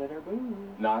can play it at our booth.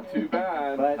 not too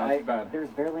bad. But not too bad. There's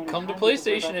barely any Come to time because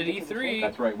we're PlayStation about at to get to E3.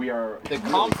 That's right. We are The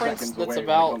conference seconds that's away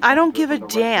about- when it comes I don't to give a the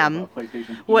rest damn of,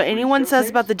 PlayStation what E3 anyone says showcase.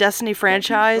 about the Destiny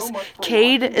franchise. Thank you so much for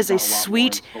Cade watching. is a We've got lot more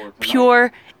sweet, in store tonight.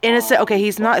 pure, innocent. Okay,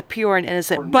 he's not pure and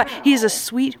innocent, but he's a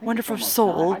sweet, wonderful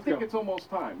soul. I think it's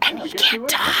almost time. And Should we he get to can't it?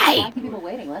 die. Why keep people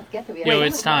waiting? Let's get to it. Yo,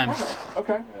 it's time.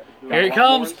 Okay. Here it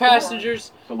comes,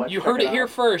 passengers. So let's You check heard it out here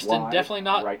first, and live definitely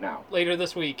not right now. later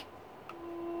this week.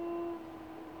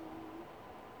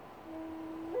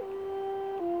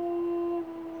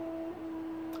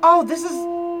 Oh, this is...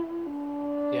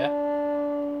 Yeah?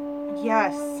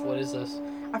 Yes. What is this?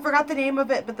 I forgot the name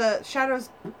of it, but the shadows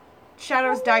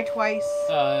die twice.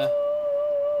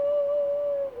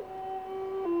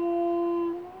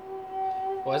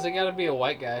 Why's it gotta be a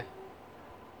white guy?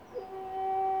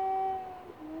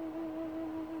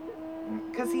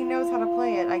 Because he knows how to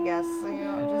play it, I guess. So, you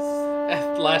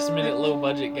know, Last minute low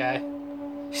budget guy.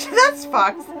 just... That's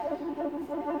fucked.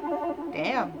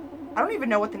 Damn. I don't even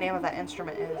know what the name of that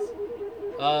instrument is.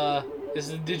 This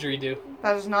is a didgeridoo.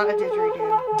 That is not a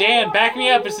didgeridoo. Dan, back me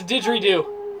up, it's a didgeridoo.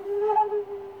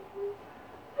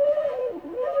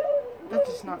 That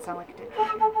does not sound like a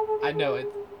didgeridoo. I know it.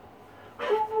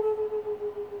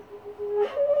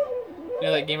 You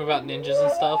know that game about ninjas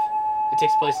and stuff? It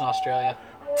takes place in Australia.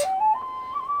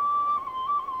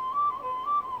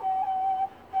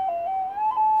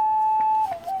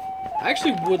 I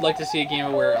actually would like to see a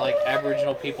game where like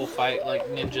Aboriginal people fight like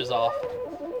ninjas off.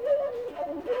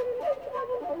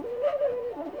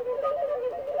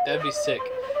 That'd be sick.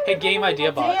 Hey, game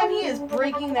idea bot. Damn, he is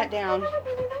breaking that down.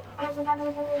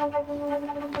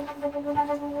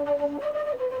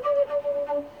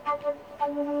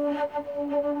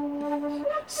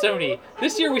 Sony,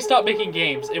 this year we stopped making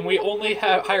games and we only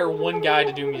hire one guy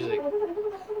to do music.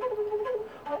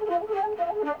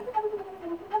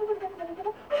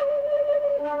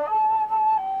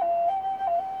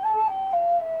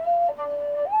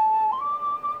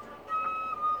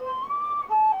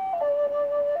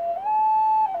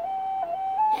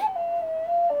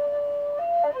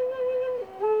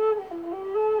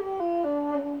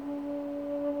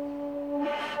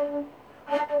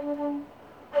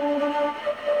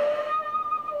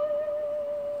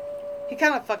 He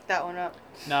kind of fucked that one up.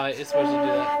 No, it's supposed to do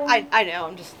that. I know,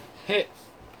 I'm just... Hit.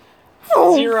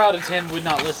 0 out of 10 would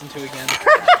not listen to again.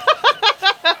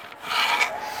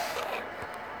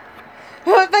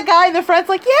 That that guy in the front's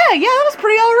like, yeah, that was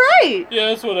pretty alright.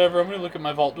 Yeah, it's whatever. I'm gonna look at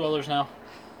my Vault Dwellers now.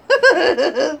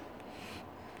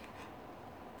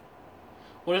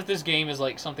 What if this game is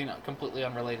like something completely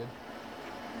unrelated?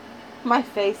 My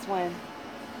face went.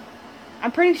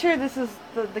 I'm pretty sure this is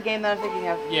the game that I'm thinking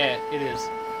of. Yeah, it is.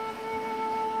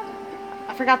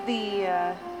 I forgot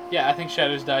the... Yeah, I think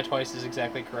Shadows Die Twice is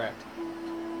exactly correct.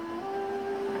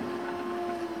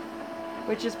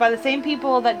 Which is by the same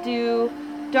people that do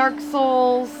Dark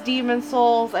Souls, Demon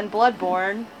Souls, and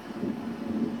Bloodborne.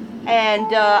 And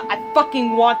I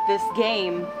fucking want this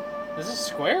game. This is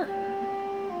Square?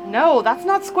 No, that's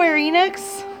not Square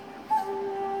Enix.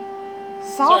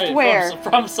 Software. Sorry,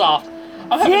 from Soft.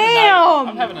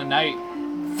 I'm having a night.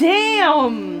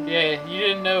 Damn! Yeah, you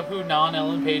didn't know who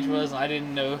Non-Ellen Page was, and I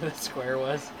didn't know who Square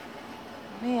was.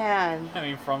 Man. I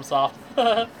mean, from Soft.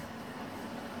 I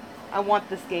want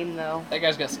this game, though. That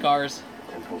guy's got scars.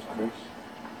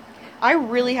 I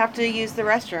really have to use the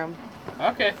restroom.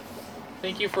 Okay.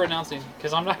 Thank you for announcing,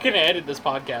 because I'm not going to edit this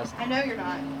podcast. I know you're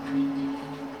not.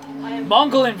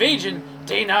 Mongol Invasion,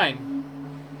 Day 9.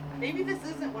 Maybe this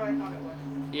isn't what I thought it was.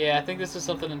 Yeah, I think this is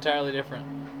something entirely different.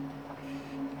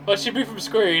 Well, it should be from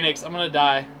Square Enix. I'm going to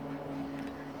die.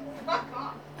 Fuck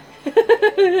off.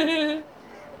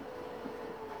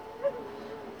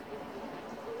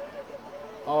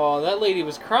 Oh, that lady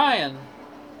was crying.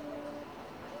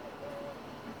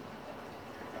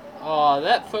 Oh,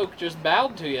 that folk just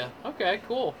bowed to you. Okay,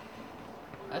 cool.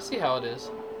 I see how it is.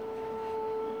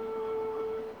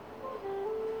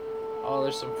 Oh,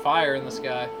 there's some fire in the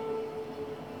sky.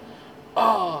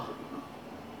 Oh!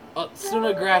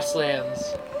 Otsuna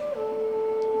Grasslands.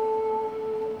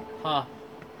 Huh.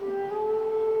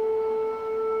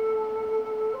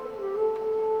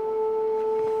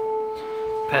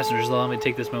 Passengers, allow me to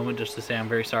take this moment just to say I'm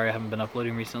very sorry I haven't been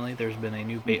uploading recently. There's been a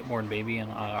new born baby in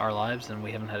our lives, and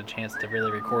we haven't had a chance to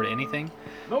really record anything.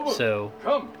 So,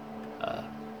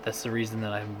 that's the reason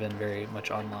that I haven't been very much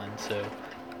online. So,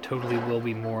 totally will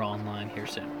be more online here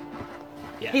soon.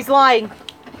 Yeah. He's lying.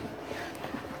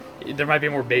 There might be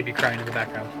more baby crying in the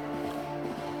background.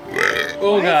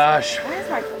 Oh gosh. Why is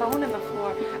my phone in the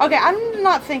floor? Okay, I'm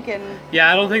not thinking.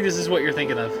 Yeah, I don't think this is what you're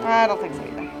thinking of. I don't think so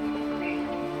either.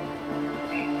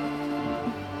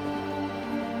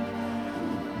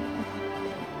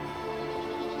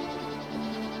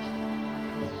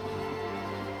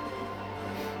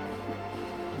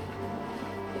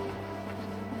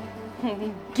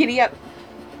 Giddy up.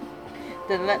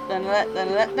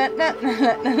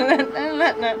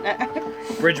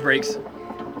 Bridge breaks.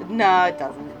 No, it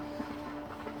doesn't.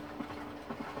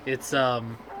 It's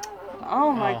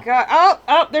Oh my god.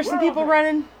 Oh, there's some people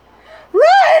running.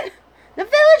 Run! The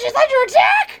village is under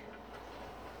attack!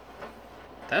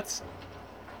 That's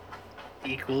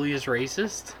equally as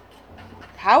racist.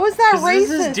 How is that racist?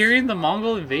 This is during the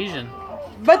Mongol invasion.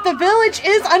 But the village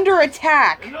is under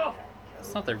attack.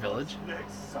 It's not their village.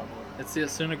 It's the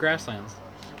Otsuna Grasslands.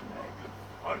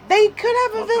 They could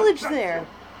have a village there.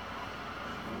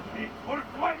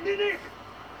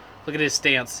 Look at his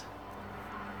stance.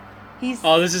 He's...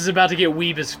 Oh, this is about to get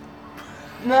weeb as...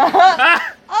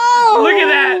 Oh! Look at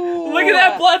that! Look at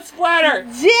that blood splatter!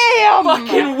 Damn!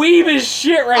 Fucking weeb as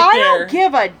shit right I there! don't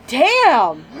give a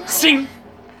damn! Sing!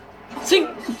 Sing!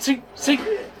 Sing! Sing!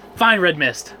 Fine, Red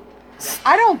Mist.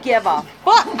 I don't give a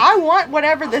fuck. I want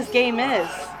whatever this game is.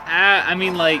 I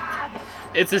mean, like,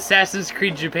 it's Assassin's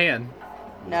Creed Japan.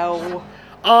 No.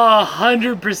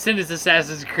 100% it's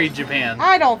Assassin's Creed Japan.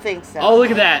 I don't think so. Oh,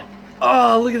 look at that.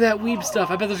 Oh, look at that weeb stuff.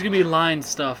 I bet there's gonna be line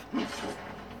stuff.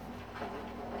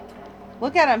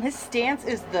 Look at him. His stance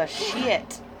is the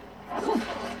shit.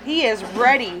 He is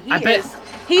ready.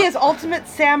 He is ultimate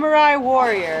samurai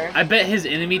warrior. I bet his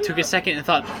enemy took a second and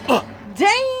thought, oh,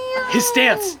 damn! His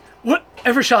stance.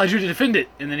 Whatever shall I do to defend it?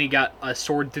 And then he got a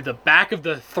sword through the back of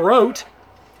the throat.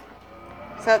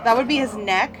 So that would be his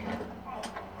neck?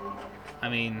 I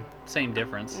mean, same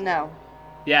difference. No.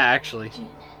 Yeah, actually. Jin,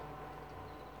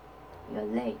 you're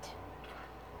late.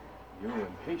 You're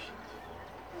impatient.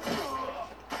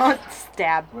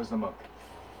 Stab. Where's the monk?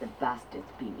 The bastards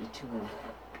beat me to him.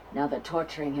 Now they're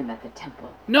torturing him at the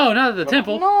temple. No, not at the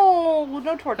temple. No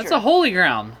torture. That's a holy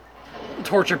ground.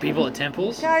 Torture people at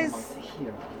temples. Guys,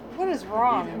 what is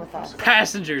wrong with us?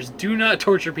 Passengers, do not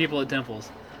torture people at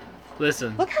temples.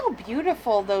 Listen. Look how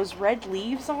beautiful those red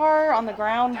leaves are on the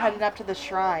ground heading up to the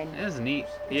shrine. That is neat.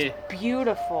 Yeah.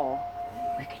 Beautiful.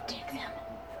 We could take them.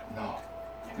 No.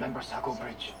 Remember Sago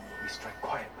Bridge? We strike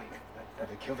quietly. That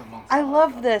they kill the monks. I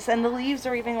love this, and the leaves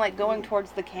are even like going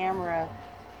towards the camera.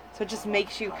 So it just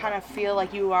makes you kind of feel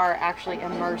like you are actually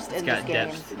immersed in this game.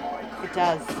 Depth. It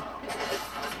does.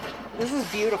 This is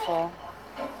beautiful.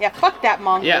 Yeah, fuck that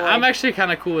Mongoloid. Yeah, I'm actually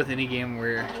kind of cool with any game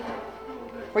where...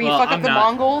 Where you fuck up I'm the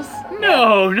not. Mongols?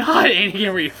 No, not any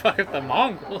game where you fuck up the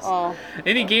Mongols. Oh.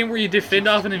 Any game where you defend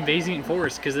off an invading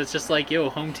force, because it's just like, yo,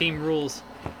 home team rules.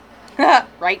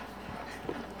 Right.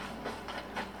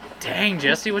 Dang,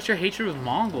 Jesse, what's your hatred with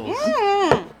Mongols?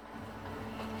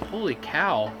 Holy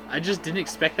cow. I just didn't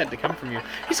expect that to come from you.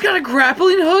 He's got a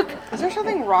grappling hook? Is there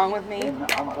something wrong with me?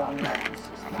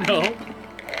 No.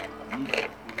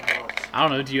 I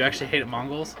don't know, do you actually hate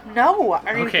Mongols? No,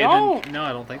 I Okay, don't. then, no,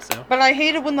 I don't think so. But I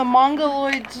hate it when the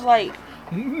Mongoloids, like...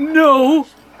 No!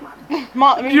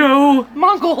 No!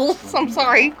 Mongols, I'm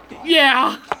sorry.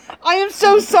 Yeah! I am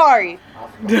so sorry.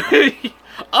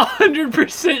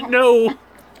 100% no!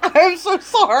 I am so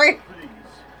sorry.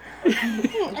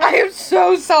 I am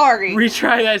so sorry.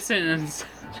 Retry that sentence.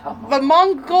 The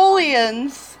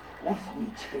Mongolians.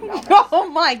 Oh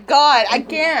my god, I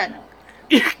can't.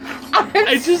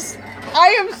 I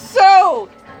am so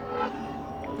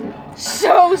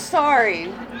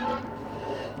sorry.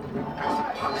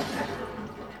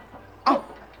 Oh,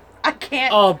 I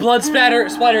can't. Oh, blood splatter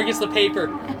against the paper.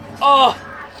 Oh,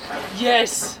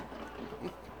 yes.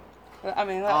 I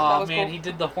mean, that Oh was man, cool. he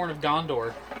did the Horn of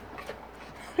Gondor.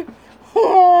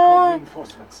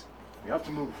 Reinforcements. We have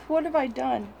to move. What have I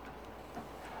done?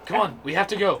 Come on, we have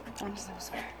to go. I'm so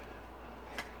sorry.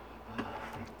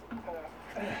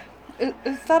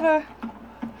 Is that a...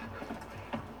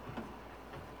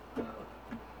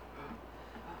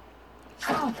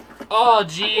 Oh,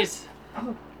 jeez.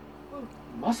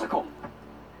 Masako.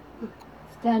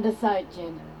 Stand aside,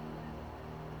 Jin.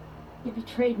 You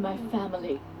betrayed my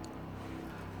family.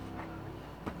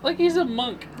 Like he's a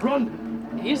monk.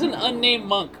 Run! He's an unnamed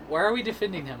monk. Why are we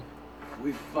defending him?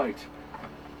 We fight.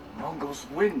 Mongols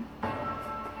win.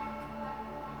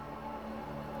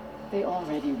 They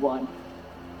already won.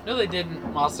 No, they didn't,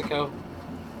 Masako.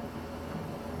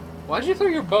 Why'd you throw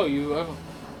your bow? You have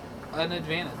an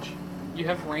advantage. You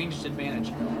have ranged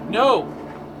advantage. No!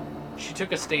 She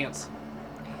took a stance.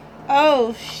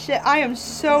 Oh shit, I am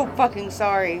so fucking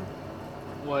sorry.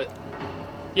 What?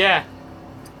 Yeah.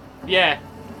 Yeah.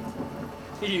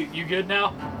 You good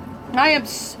now? I am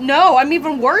no, I'm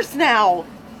even worse now.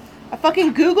 I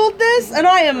fucking Googled this and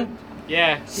I am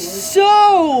Yeah.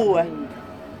 so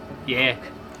Yeah.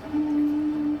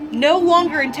 no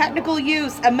longer in technical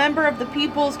use, a member of the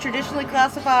peoples traditionally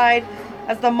classified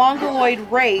as the Mongoloid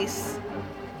race,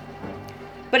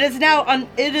 but it is now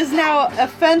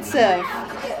offensive.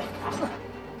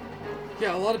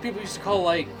 Yeah, a lot of people used to call,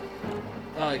 like,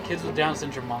 kids with Down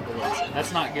syndrome Mongoloids, and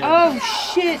that's not good. Oh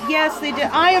shit, yes they did.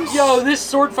 I am Yo, this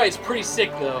sword fight's pretty sick,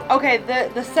 though. Okay,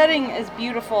 the setting is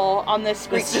beautiful on this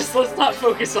screen. Let's not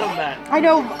focus on that. I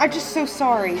know, I'm just so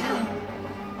sorry.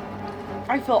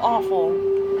 I feel awful.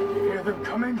 Hear them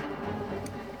coming?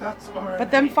 That's alright.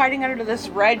 But them fighting under this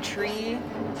red tree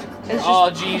is just Oh,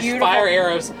 jeez, beautiful. fire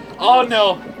arrows. Oh,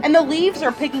 no. And the leaves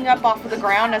are picking up off of the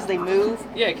ground as they move,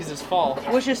 Yeah, because it's fall.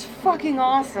 which is fucking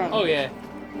awesome. Oh, yeah.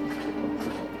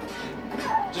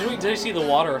 Did you see the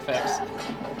water effects?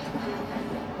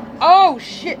 Oh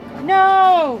shit,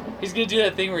 no! He's gonna do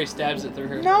that thing where he stabs it through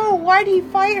her. No, why'd he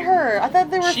fight her? I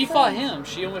thought they were She friends. fought him.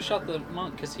 She almost shot the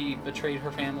monk because he betrayed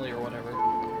her family or whatever.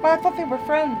 But I thought they were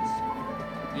friends.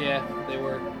 Yeah, they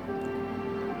were.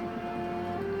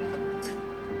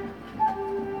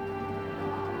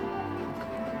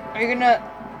 Are you gonna...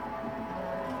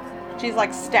 She's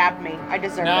like, stab me. I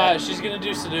deserve Nah, it. she's gonna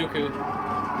do Sudoku.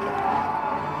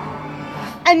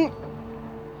 And...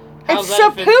 How's it's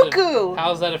that seppuku! offensive?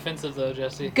 How's that offensive, though,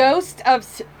 Jesse? Ghost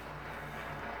of...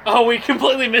 Oh, we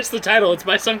completely missed the title. It's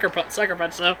by Sucker Punch,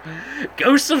 though.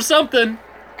 Ghost of something.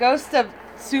 Ghost of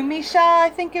Tsumisha, I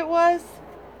think it was.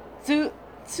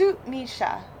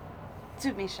 Tsumisha.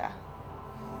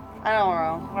 I don't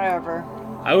know. Whatever.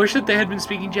 I wish that they had been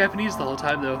speaking Japanese the whole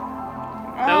time, though.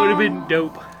 That would have been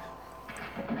dope.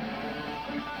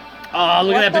 Oh,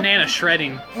 look at that banana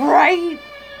shredding. Right?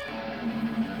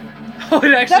 Oh,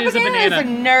 it actually That is a banana is a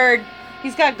banana. nerd.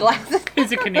 He's got glasses.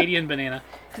 It's a Canadian banana.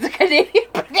 It's a Canadian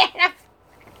banana.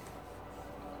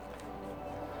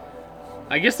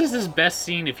 I guess this is best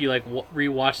seen if you like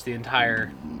rewatch the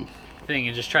entire thing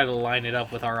and just try to line it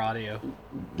up with our audio.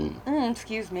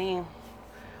 Excuse me.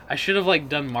 I should have like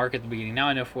done Mark at the beginning. Now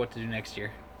I know for what to do next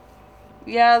year.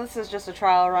 Yeah, this is just a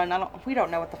trial run. We don't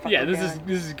know what the fuck Yeah, we're this doing.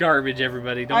 is garbage,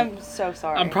 everybody. Don't. I'm so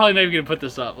sorry. I'm probably not even gonna put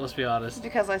this up. Let's be honest.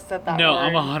 because I said that No, word.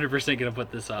 I'm 100% gonna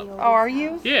put this up. Oh, are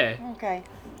you? Yeah. Okay.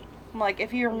 I'm like,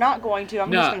 if you're not going to,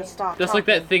 I'm just No, going to stop that's talking. like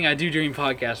that thing I do during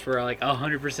podcasts where I like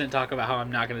 100% talk about how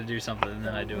I'm not gonna do something and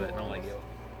then I do it and I'm like, yo.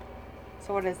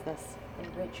 So what is this? The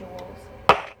rituals.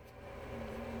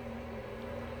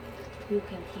 You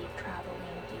can keep traveling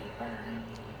deeper.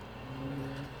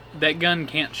 That gun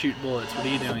can't shoot bullets. What are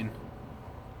you doing?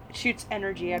 It shoots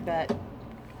energy, I bet.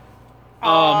 Oh,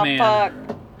 Aw, man.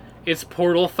 fuck. It's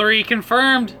Portal 3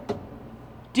 confirmed.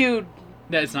 Dude,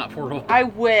 That is not Portal. I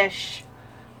wish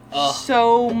Ugh.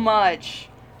 so much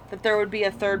that there would be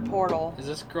a third portal. Is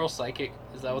this girl psychic?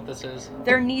 Is that what this is?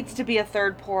 There needs to be a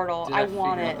third portal. Did I figure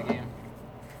want out it the game?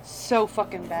 so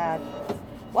fucking bad.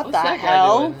 What What's the that guy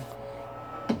hell? doing?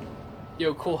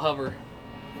 Yo, cool hover.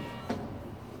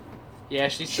 Yeah,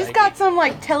 she's psychic. Got some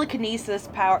like telekinesis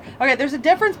power. Okay, there's a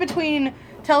difference between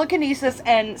telekinesis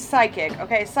and psychic.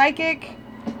 Okay, psychic.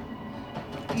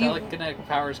 Telekinetic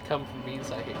powers come from being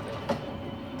psychic,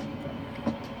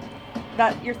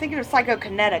 though. You're thinking of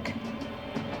psychokinetic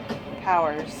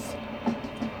powers.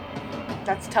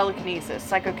 That's telekinesis.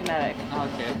 Psychokinetic.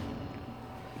 Okay.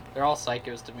 They're all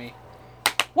psychos to me.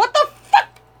 What the fuck?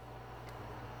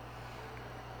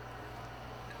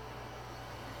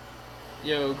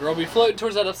 Yo, girl, be floating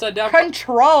towards that upside down.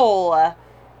 Control.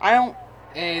 I don't.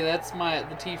 Hey, that's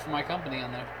the T for my company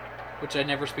on there, which I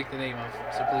never speak the name of,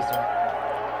 so please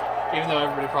don't. Even though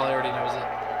everybody probably already knows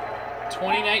it.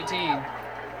 2019.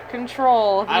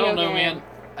 Control. I don't video know, game. man.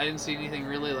 I didn't see anything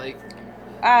really like.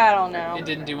 I don't know. It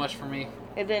didn't do much for me.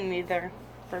 It didn't either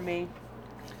for me.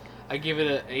 I give it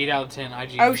an 8 out of 10.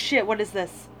 IGN. Oh shit! What is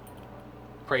this?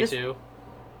 Prey this- 2.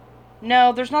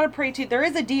 No, there's not a Prey 2. There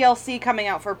is a DLC coming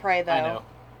out for Prey though. I know.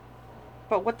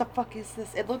 But what the fuck is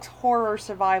this? It looks horror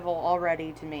survival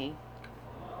already to me.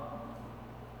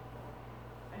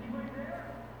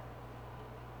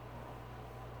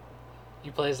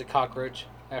 You play as a cockroach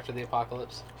after the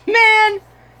apocalypse. Man,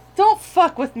 don't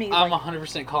fuck with me. I'm like-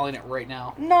 100% calling it right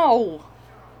now. No.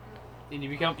 And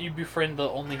you befriend the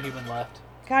only human left.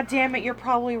 God damn it, you're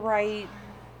probably right.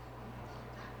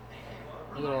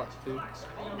 Look at all that food.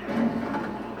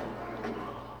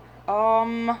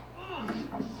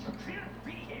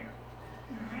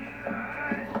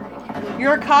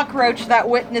 You're a cockroach that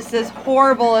witnesses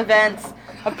horrible events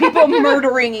of people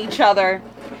murdering each other,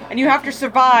 and you have to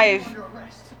survive.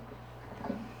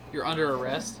 You're under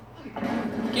arrest.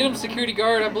 Get him, security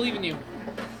guard. I believe in you.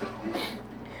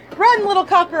 Run, little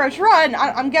cockroach, run!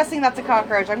 I'm guessing that's a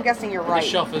cockroach. I'm guessing you're right. The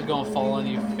shelf is gonna fall on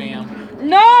you, fam.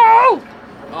 No!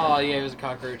 Oh yeah, it was a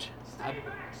cockroach.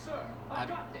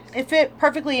 It fit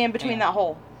perfectly in between that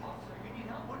hole.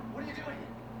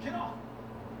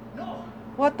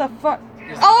 What the fuck?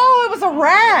 Oh, it was a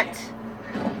rat!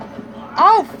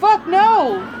 Oh, fuck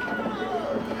no!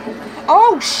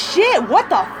 Oh, shit! What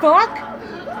the fuck?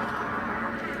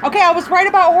 Okay, I was right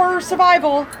about horror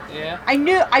survival. Yeah. I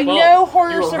know Well,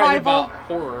 horror you were survival. right about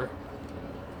horror.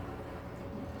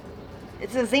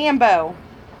 It's a Zambo.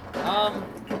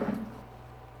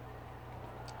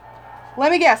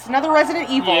 Let me guess. Another Resident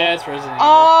Evil. Yeah, it's Resident Evil.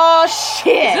 Oh, Is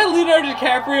shit! that Leonardo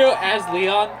DiCaprio as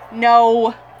Leon?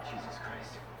 No. Jesus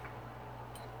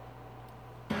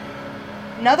Christ.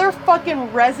 Another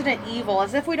fucking Resident Evil,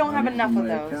 as if we don't have enough of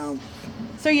those.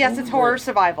 So yes, it's horror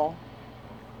survival.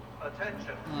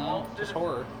 No, just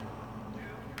horror.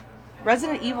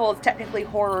 Resident Evil is technically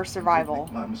horror survival.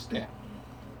 My mistake.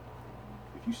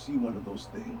 If you see one of those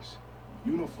things,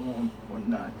 uniform or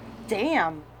not,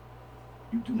 Damn,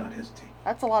 you do not hesitate.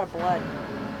 that's a lot of blood.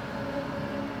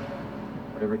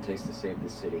 Whatever it takes to save the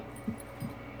city.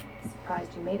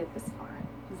 Surprised you made it this far.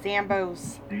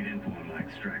 Zambos. Need info on my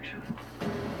extraction.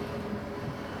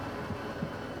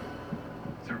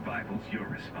 Survival's your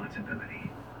responsibility.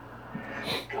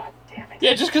 God damn it.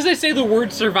 Yeah, just because they say the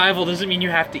word survival doesn't mean you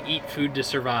have to eat food to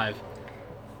survive.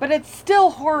 But it's still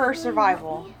horror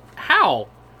survival. How?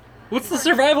 What's the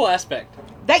survival aspect?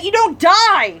 That you don't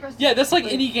die! Yeah, that's like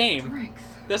any game.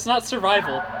 That's not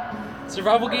survival.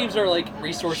 Survival games are like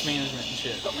resource management and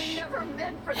shit. But we never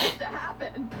meant for this to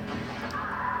happen.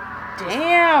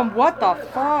 Damn, what the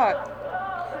fuck?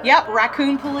 Yep,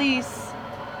 raccoon police.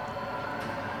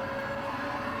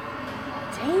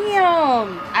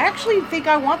 Damn, I actually think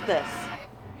I want this.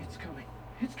 It's coming.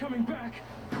 It's coming back.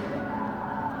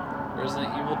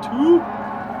 Resident Evil 2?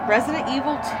 Resident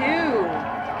Evil 2.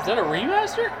 Is that a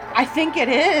remaster? I think it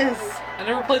is. I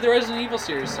never played the Resident Evil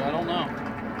series, so I don't know.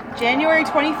 January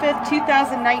 25th,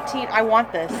 2019. I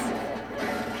want this.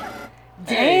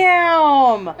 Hey.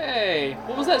 Damn! Hey,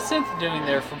 what was that synth doing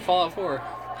there from Fallout 4?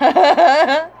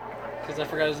 Because I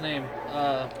forgot his name.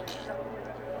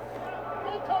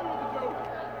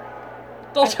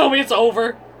 Don't tell me it's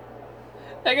over.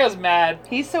 That guy's mad.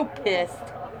 He's so pissed.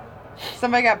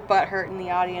 Somebody got butt hurt in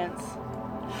the audience.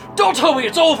 Don't tell me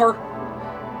it's over!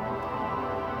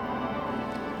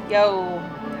 Yo,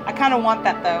 I kind of want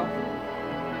that though.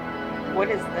 What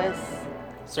is this?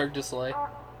 Cirque du Soleil.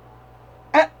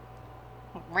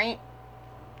 Right.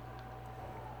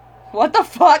 What the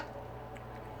fuck?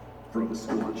 From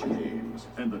Scorch Games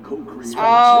and the co-creator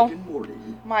Oh. Rick and Morty.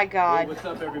 My Hey, God. what's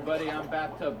up, everybody? I'm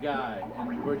Bathtub Guy,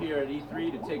 and we're here at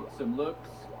E3 to take some looks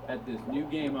at this new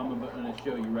game I'm going to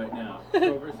show you right now.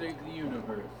 Rover Saves the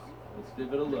Universe. Let's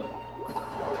give it a look.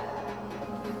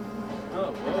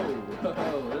 Oh,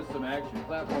 whoa, there's some action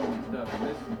platform stuff in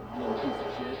this little piece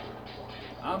of shit.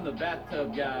 I'm the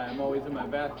bathtub guy. I'm always in my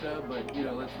bathtub, but, you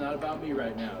know, it's not about me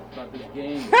right now. It's about this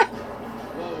game.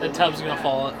 Whoa, The tub's gonna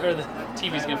fall, or the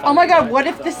TV's gonna fall. Oh my God, what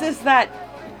if this is that?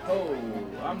 Oh,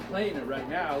 I'm playing it right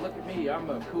now. Look at me. I'm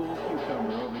a cool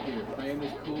cucumber over here playing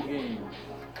this cool game.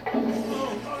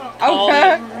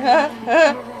 Okay.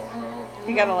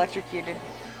 He got electrocuted.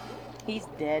 He's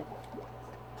dead.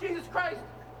 Jesus Christ!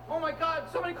 Oh my God!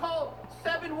 Somebody call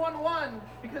 711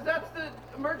 because that's the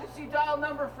emergency dial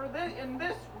number for this in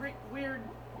this weird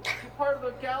part of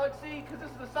the galaxy. Because this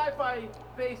is a sci-fi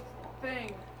based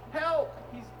thing. Help!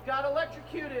 He's got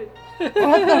electrocuted. What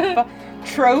the fuck?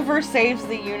 Trover saves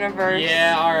the universe.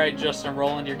 Yeah, alright, Justin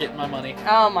Roland, you're getting my money.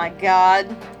 Oh my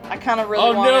God. I kind of really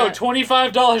Oh want no, it.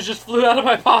 $25 just flew out of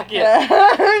my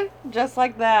pocket. Just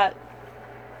like that.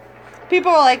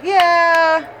 People are like,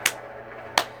 yeah.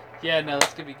 Yeah, no,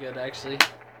 that's gonna be good, actually.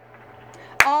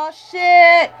 Oh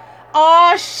shit.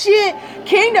 Oh shit.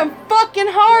 Kingdom fucking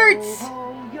Hearts.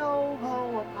 Ho, yo,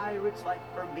 ho, a pirate's life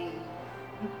for me.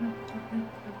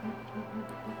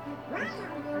 Why are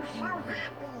you so happy?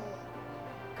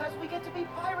 Because we get to be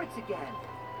pirates again.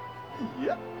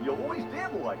 Yep, you always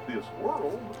did like this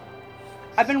world.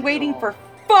 I've been waiting for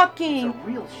It's fucking a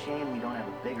real shame we don't have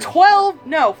a bigger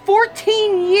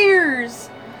 14 years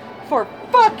for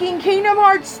fucking Kingdom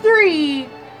Hearts 3.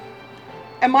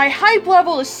 And my hype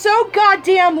level is so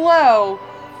goddamn low.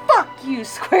 Fuck you,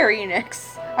 Square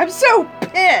Enix. I'm so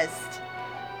pissed.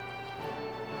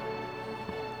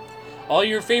 All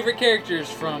your favorite characters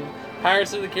from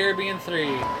Pirates of the Caribbean 3,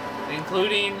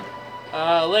 including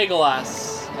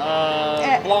Legolas,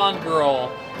 Blonde Girl,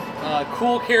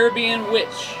 Cool Caribbean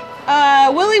Witch.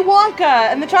 Willy Wonka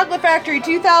and the Chocolate Factory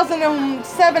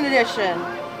 2007 edition.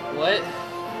 What?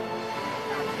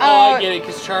 Oh, I get it,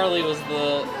 because Charlie was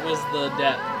the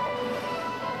Depp.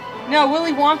 No,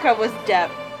 Willy Wonka was Depp.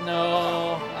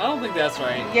 No, I don't think that's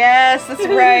right. Yes, that's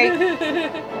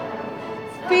right.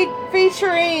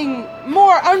 Featuring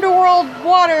more underworld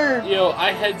water. Yo,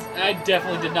 I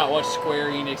definitely did not watch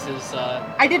Square Enix's.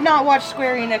 I did not watch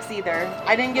Square Enix either.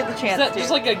 I didn't get the chance Is that to.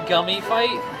 just like a gummy fight?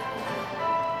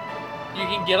 You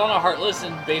can get on a Heartless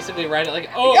and basically ride it like,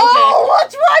 oh, okay. Oh,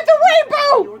 let's ride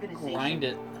the rainbow! Grind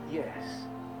it. Yes.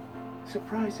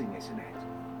 Surprising, isn't it?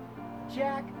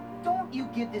 Jack, don't you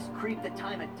give this creep the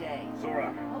time of day.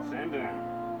 Sora, stand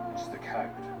down. It's the code.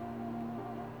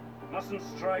 Mustn't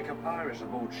strike a pirate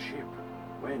aboard ship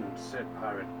when said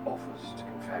pirate offers to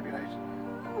confabulate.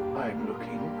 I'm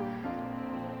looking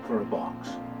for a box.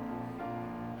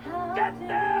 Get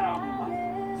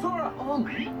down! Sora!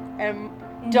 And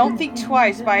Don't Think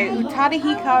Twice by Utada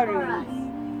Hikaru.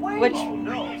 Which,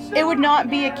 it would not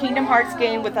be a Kingdom Hearts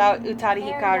game without Utada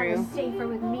Hikaru. Safer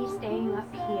with me staying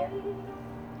up here.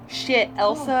 Shit,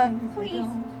 Elsa. Please,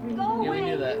 go Yeah, we away.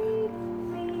 knew that.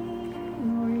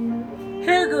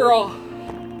 Hair Girl.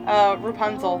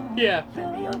 Rapunzel. Yeah.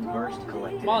 And the unversed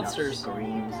collected Monsters. enough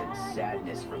screams and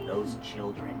sadness from those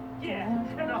children. Yeah,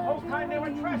 and the whole time they were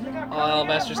trashing our Oh,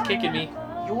 Alabaster's kicking me.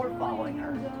 You're following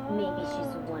her. Maybe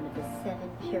she's one of the 7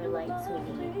 pure lights we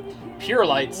need. Pure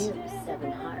lights. You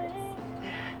 7 hearts.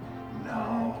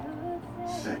 Now,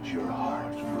 set your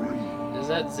heart free. Is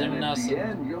that And Zimnos? at the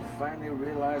end, you'll finally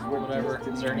realize what Whatever,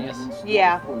 destiny Xerneas. has in store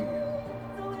Yeah. for you.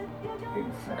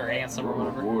 In fact, Or Ansem or your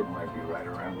whatever. reward might be right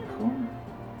around the corner.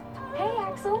 Hey,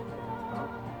 Axel.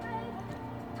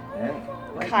 Hey,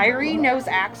 like Kyrie knows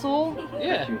Axel?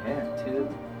 Yeah. you have too.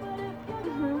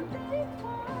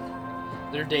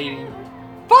 They're dating.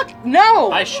 Fuck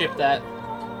no! I ship that.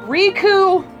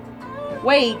 Riku!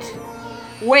 Wait,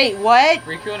 what?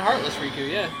 Riku and Heartless Riku,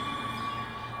 yeah.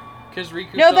 Because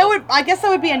Riku. No, that felt- would, I guess that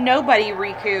would be a nobody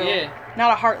Riku. Yeah.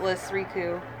 Not a heartless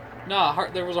Riku. Nah,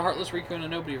 there was a Heartless Riku and a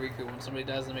Nobody Riku. When somebody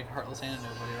dies, they make a Heartless and a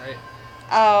Nobody, right?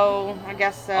 Oh, I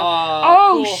guess so.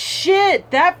 Cool.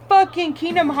 Shit! That fucking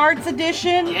Kingdom Hearts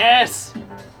edition? Yes!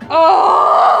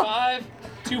 Oh! 5?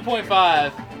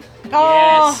 2.5.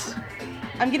 Oh! Yes!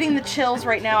 I'm getting the chills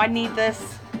right now. I need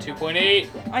this. 2.8.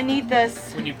 I need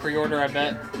this. When you pre-order, I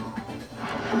bet.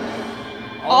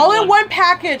 All in one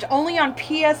package, only on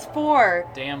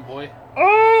PS4. Damn, boy.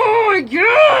 Oh,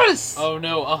 yes! Oh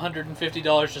no,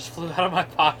 $150 just flew out of my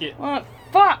pocket. What?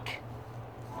 Fuck.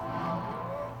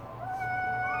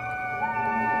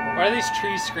 Why are these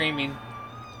trees screaming?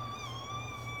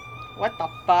 What the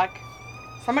fuck?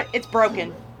 Somebody, it's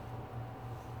broken.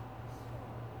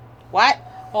 What?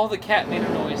 Oh, the cat made a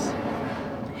noise.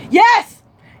 Yes!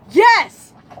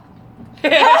 Yes!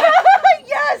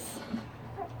 Yes!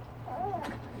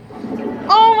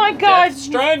 Oh my god! Death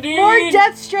Stranding! More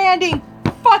Death Stranding!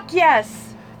 Fuck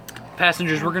yes!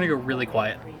 Passengers, we're gonna go really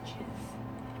quiet.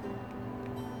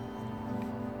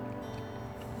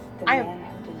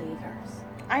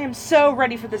 I am so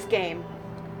ready for this game.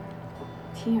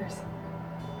 Tears.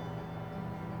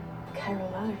 Chiral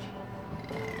allergy.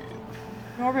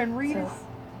 Norman Reedus. So,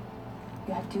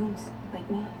 you have dooms,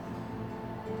 like me.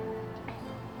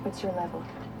 What's your level?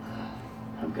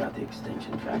 I've got the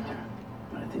extinction factor,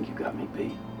 but I think you got me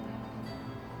beat.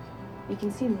 You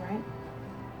can see them, right?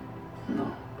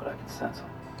 No, but I can sense them.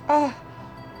 Want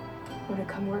to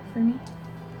come work for me?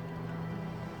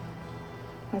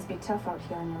 Must be tough out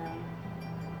here on your own.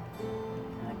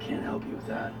 I can't help you with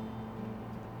that.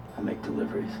 I make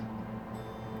deliveries.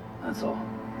 That's all.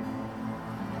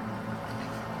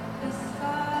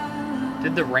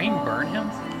 Did the rain burn him?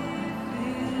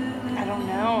 I don't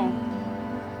know.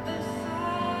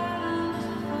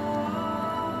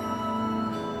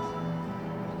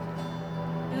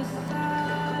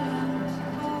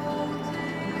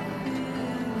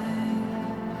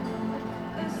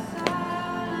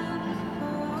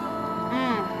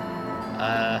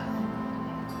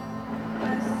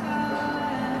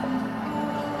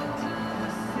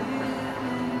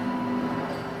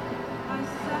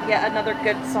 Yeah, another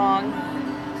good song.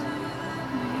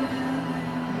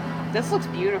 This looks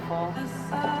beautiful.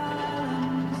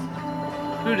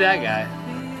 Who that guy?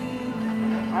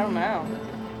 I don't know.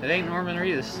 It ain't Norman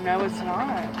Reedus. No, it's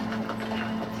not.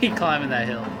 He climbing that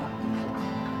hill.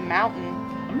 Mountain.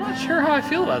 I'm not sure how I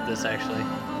feel about this, actually.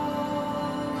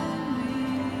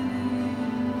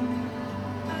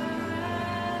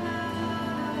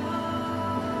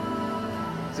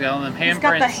 He's got all them handprints. He's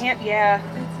got the hand, yeah.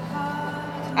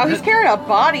 Oh, he's carrying a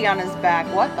body on his back.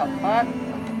 What the fuck?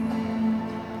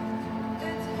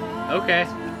 Okay.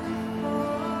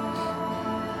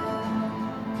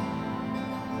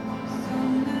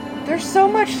 There's so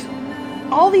much,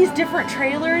 all these different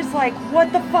trailers, like,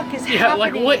 what the fuck is happening? Yeah,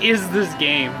 like, what is this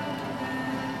game?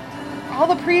 All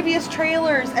the previous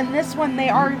trailers and this one, they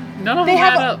are... None of them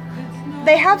add up.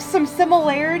 They have some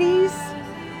similarities,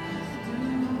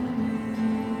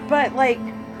 but, like,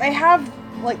 they have...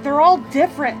 Like, they're all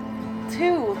different,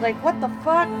 too. Like, what the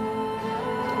fuck?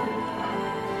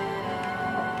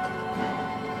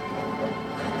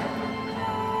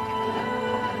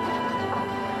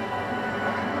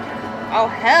 Oh,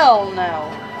 hell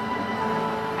no.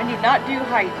 I do not do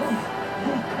heights.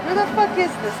 Who the fuck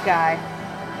is this guy?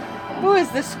 Who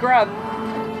is this scrub?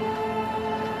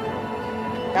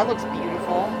 That looks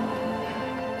beautiful.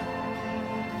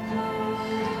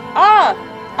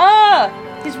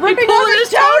 He's ripping off his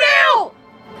toenail!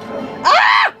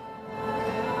 Ah!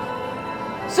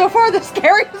 So far, the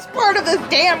scariest part of this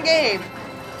damn game.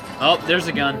 Oh, there's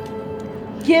a gun.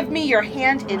 Give me your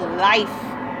hand in life.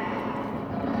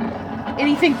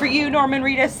 Anything for you, Norman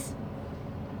Reedus?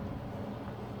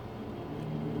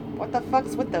 What the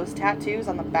fuck's with those tattoos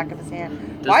on the back of his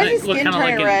hand? Why is his skin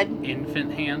turning like red? An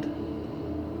infant hand.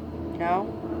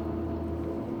 No.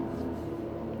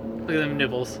 Look at them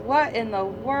nibbles. What in the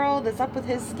world is up with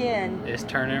his skin? It's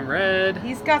turning red.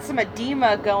 He's got some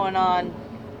edema going on.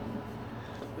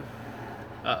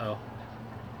 Uh-oh.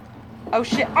 Oh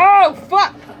shit. Oh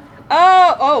fuck.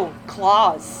 Oh,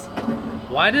 claws.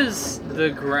 Why does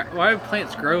why do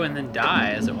plants grow and then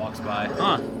die as it walks by?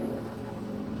 Huh.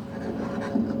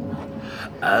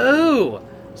 Oh!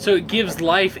 So it gives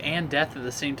life and death at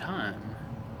the same time.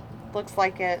 Looks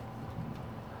like it.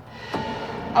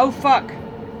 Oh fuck.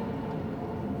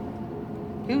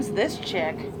 Who's this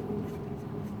chick?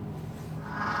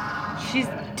 She's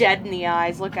dead in the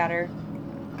eyes. Look at her.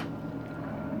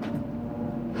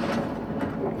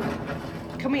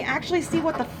 Can we actually see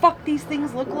what the fuck these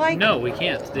things look like? No, we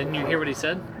can't. Didn't you hear what he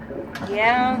said?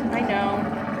 Yeah, I know.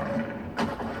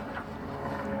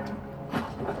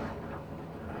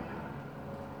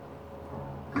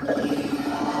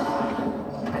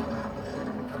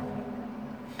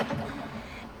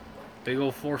 Big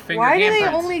old four-finger Why do they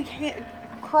handprints. only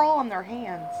crawl on their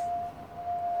hands?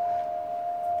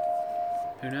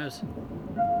 Who knows?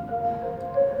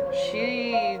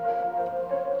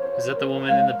 Is that the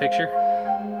woman in the picture?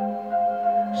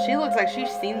 She looks like she's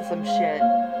seen some shit.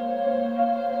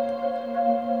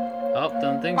 Oh,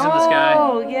 them things in the sky.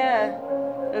 Oh, yeah.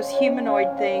 Those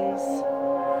humanoid things.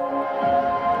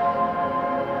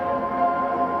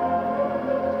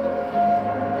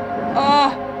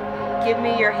 Give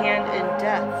me your hand in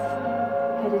death.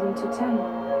 Headed into 10.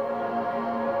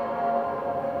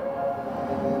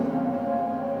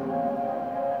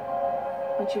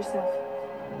 Watch yourself.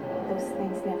 Those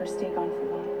things never stay gone for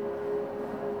long.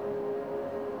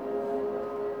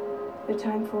 The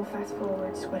time full fast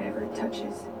forwards whatever it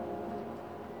touches.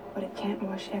 But it can't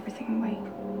wash everything away.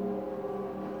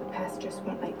 The past just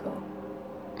won't let go.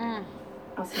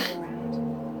 I'll see you around.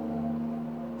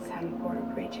 Sam Porter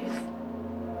Bridges.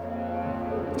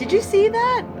 Did you see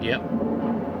that? Yep.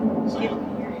 Give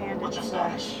me your hand in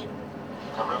flesh.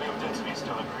 Beryllium density is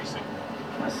still increasing.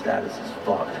 My status is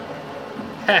fucked.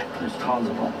 There's tons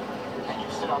of them. Can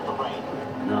you sit out the rain?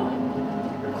 No.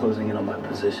 They're closing in on my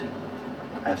position.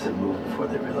 I have to move before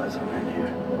they realize I'm in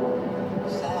here.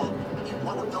 Sam, if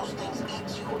one of those things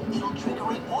eats you, it'll trigger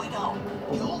a void out.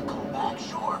 You'll come back,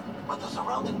 sure, but the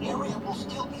surrounding area will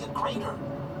still be a crater.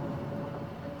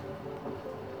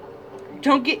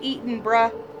 Don't get eaten,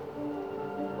 bruh.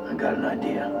 I got an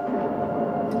idea.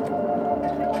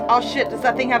 Oh shit, does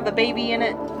that thing have the baby in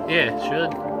it? Yeah, it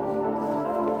should.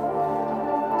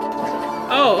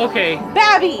 Oh, okay.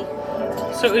 Babby!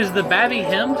 So is the Babby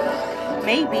him?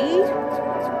 Maybe.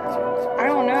 I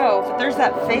don't know, but there's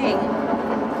that thing.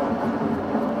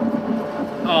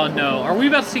 Oh no, are we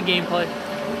about to see gameplay?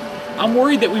 I'm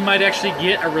worried that we might actually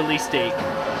get a release date.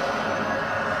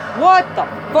 What the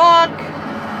fuck?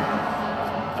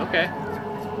 Okay.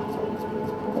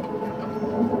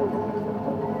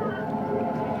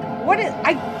 What is...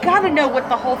 I gotta know what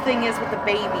the whole thing is with the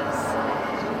babies.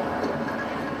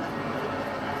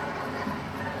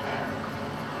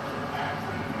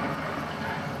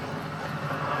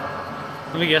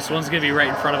 Let me guess, one's gonna be right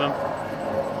in front of him.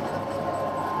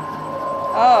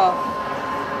 Oh.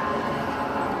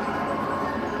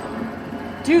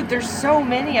 Dude, there's so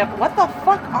many of them. What the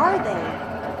fuck are they?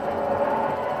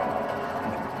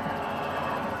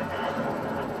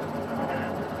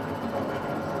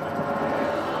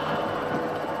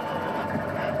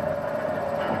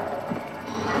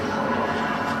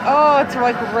 Oh, it's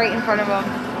like right in front of him.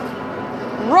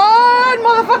 Run,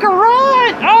 motherfucker,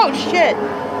 run! Oh, shit.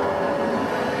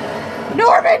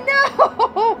 Norman,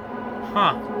 no!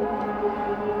 Huh.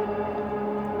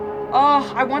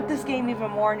 Oh, I want this game even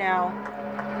more now.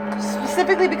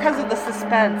 Specifically because of the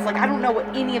suspense. Like, I don't know what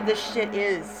any of this shit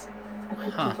is. A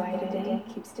quick divide a day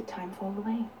keeps the time fall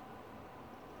away.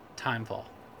 Timefall.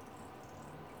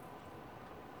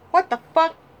 What the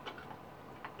fuck?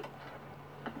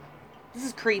 This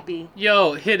is creepy.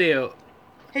 Yo, Hideo.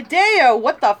 Hideo,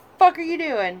 what the fuck are you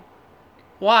doing?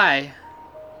 Why?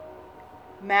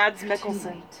 Mads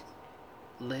Mikkelsen.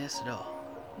 Lay us it all.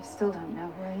 You still don't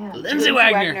know who I am. Lindsay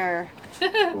Wagner.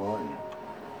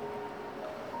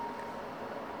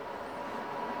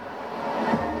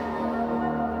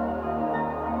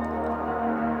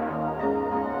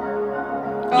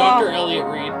 Dr. Elliot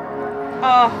Reed.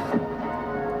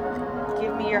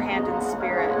 Give me your hand in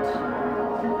spirit.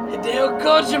 Hideo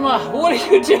Kojima, what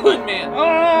are you doing, man?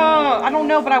 I don't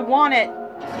know, but I want it.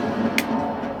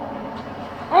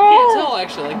 I can't tell,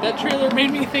 actually. Like, that trailer made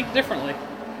me think differently.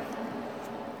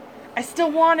 I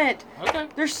still want it. Okay.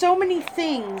 There's so many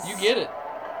things. You get it.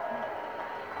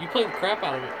 You play the crap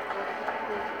out of it.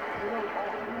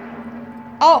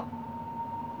 Oh!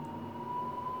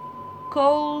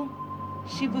 Cole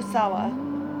Shibusawa.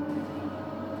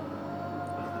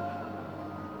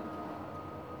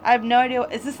 I have no idea.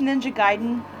 Is this Ninja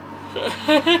Gaiden?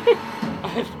 I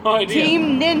have no idea.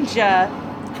 Team Ninja.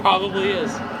 Probably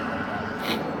is.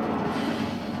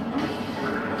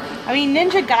 I mean,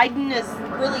 Ninja Gaiden is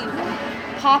really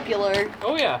popular.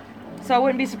 Oh, yeah. So I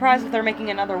wouldn't be surprised if they're making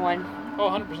another one. Oh,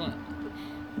 100%.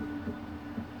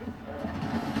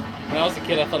 When I was a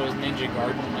kid, I thought it was Ninja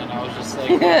Garden, and I was just like,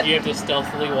 you have to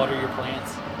stealthily water your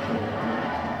plants.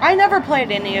 I never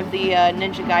played any of the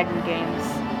Ninja Gaiden games.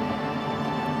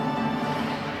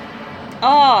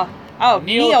 Oh,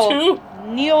 Neo 2?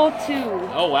 Neo 2.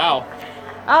 Oh, wow.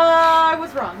 I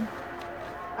was wrong.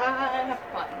 I have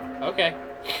fun. Okay.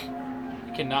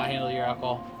 You cannot handle your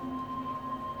alcohol.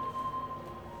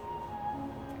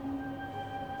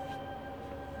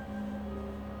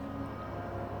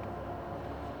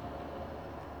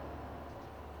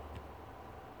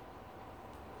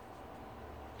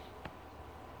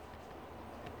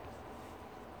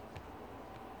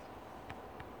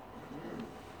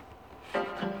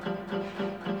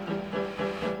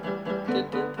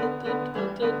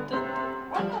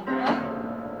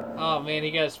 Oh man,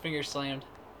 he got his finger slammed.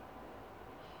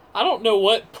 I don't know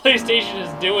what PlayStation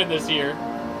is doing this year.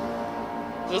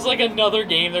 Is this like another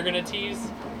game they're gonna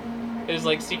tease? Is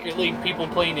like secretly people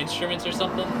playing instruments or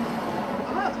something?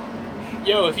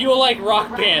 Yo, if you like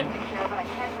Rock Band,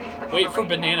 wait for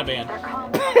Banana Band.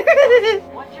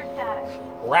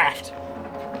 Raft.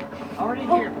 Already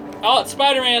here. Oh, it's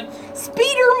Spider-Man.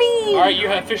 Spider-Man! Alright,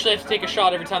 you officially have to take a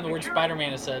shot every time the word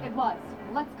Spider-Man is said. It was.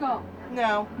 Let's go.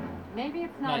 No. Maybe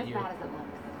it's Not not as you. bad as it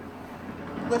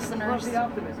looks. Listeners. Love the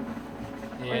optimism.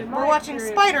 Yeah. We're watching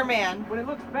Spider-Man. When it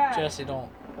looks bad, Jesse, don't.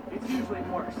 it's usually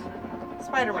worse.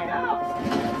 Spider-Man.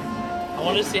 I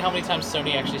wanted to see how many times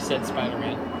Sony actually said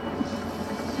Spider-Man.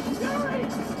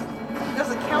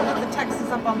 Doesn't count if the text is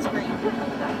up on screen.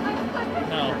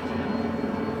 No.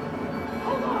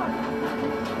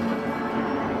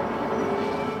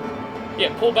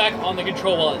 Yeah, pull back on the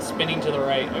control while it's spinning to the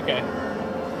right. Okay.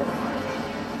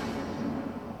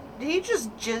 Did he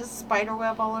just jizz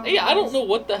spiderweb all over? Yeah, I don't know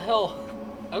what the hell.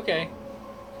 Okay.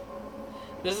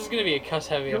 This is gonna be a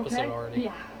cuss-heavy episode already.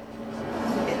 Yeah.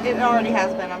 It already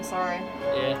has been. I'm sorry.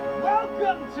 Yeah.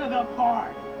 Welcome to the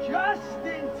park. Just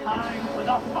in time for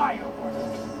the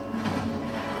fireworks.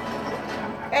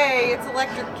 Hey, it's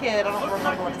Electric Kid. I don't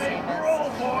remember what his name is.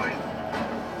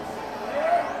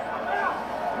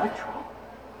 Electro?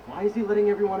 Why is he letting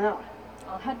everyone out?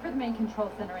 I'll head for the main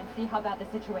control center and see how bad the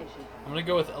situation. I'm gonna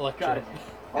go with Electro. Got it.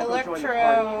 I'll go join the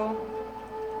Electro.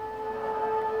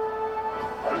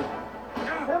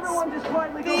 Everyone just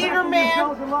quietly go Theater back in man. your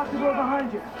cells and lock the door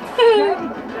behind you.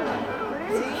 Damn.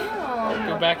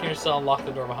 Go back in your cell and lock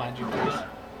the door behind you, please.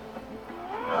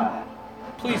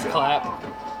 Please clap.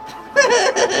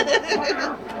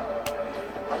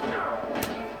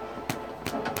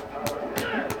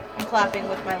 I'm clapping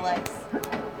with my legs.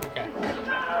 Okay.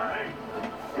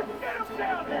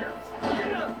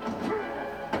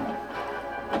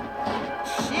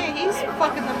 Shit, he's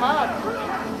fucking them up.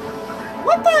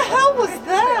 What the hell was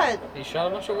that? He shot a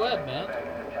bunch of web, man.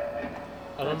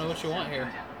 I don't know what you want here.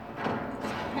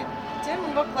 It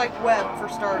didn't look like web for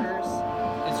starters.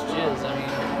 It's jizz. I mean,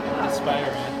 it's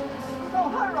Spider-Man. Oh,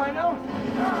 hi, Rhino.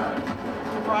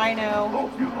 Rhino.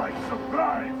 Hope you like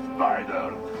surprise,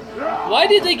 Spider. Why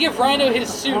did they give Rhino his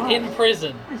suit in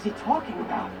prison? What is he talking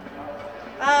about?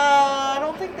 I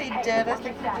don't think they did. I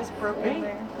think they just broke in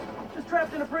there. Just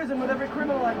trapped in a prison with every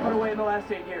criminal I've put away in the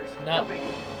last 8 years. No.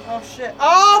 Oh shit.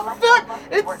 Oh fuck!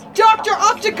 It's Dr.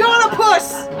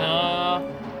 Octagonopus! No.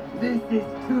 This is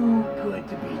too good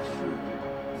to be true.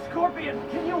 Scorpion,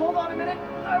 can you hold on a minute?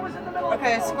 I was in the middle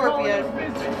Okay, of a phone call and Scorpion.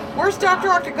 it was busy. Where's Dr.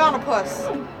 Octagonopus?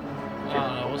 I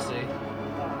don't know. We'll see.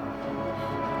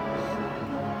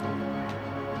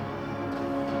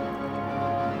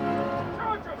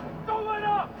 Don't let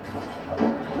up!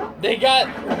 They got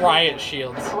riot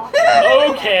shields.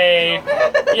 Okay.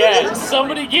 Yeah,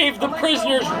 somebody gave the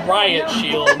prisoners riot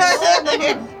shields.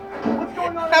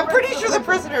 I'm pretty sure the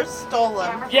prisoners stole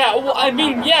them. Yeah, well, I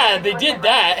mean, yeah, they did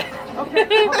that.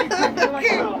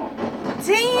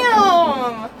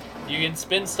 Damn! You can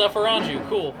spin stuff around you.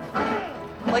 Cool.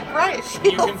 Like riot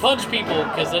shields. You can punch people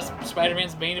because that's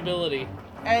Spider-Man's main ability.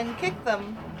 And kick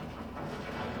them.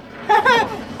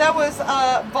 That was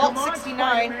Vault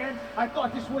 69. I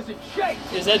thought this was a chase.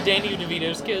 Is that Danny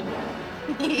DeVito's kid?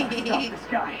 Stop this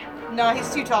guy. No, he's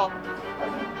too tall.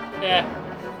 Yeah,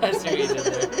 I see what you did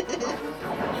there.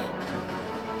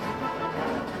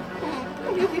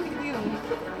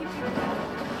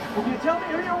 If you tell me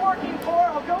who you're working for,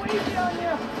 I'll go easy on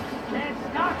you. Can't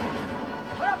stop it.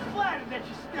 But I'm flattered that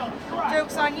you still try.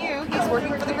 Joke's on you. He's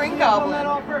working for the Green Goblin.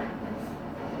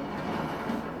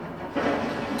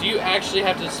 Do you actually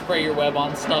have to spray your web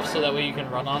on stuff so that way you can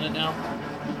run on it now?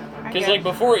 Because guess. like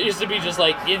before it used to be just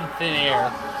like in thin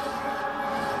air.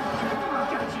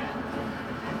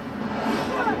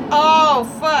 Oh,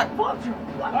 fuck.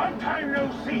 Long time no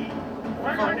see.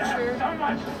 We're going to have so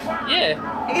much fun. Yeah.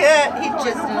 Yeah, he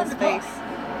jizzed in his face.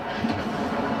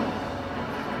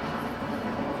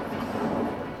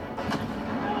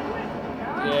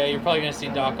 Yeah, you're probably gonna see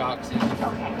Doc Ock soon.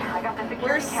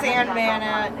 Where's Sandman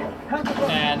at?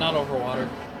 Nah, not over water.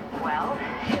 Well,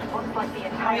 it looks like the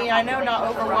entire I mean, I know not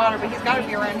over water, but he's got to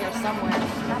be around here somewhere.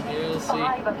 Yeah, we'll see.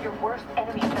 5 of your worst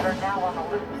enemies that are now on the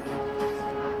loose.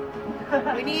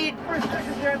 We need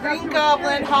Green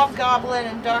Goblin, Hobgoblin,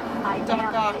 and Doc Ock.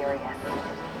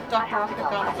 Dr.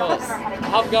 Octagonopus. Well,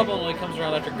 Hobgoblin only comes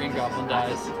around after Green Goblin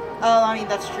dies. Oh, I mean,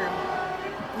 that's true.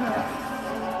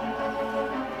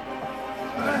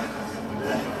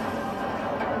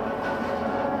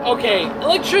 Okay,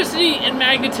 electricity and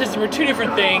magnetism are two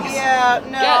different things. Yeah,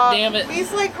 no. God damn it.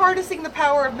 He's like harnessing the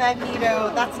power of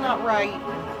Magneto. That's not right.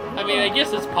 I mean, I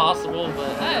guess it's possible,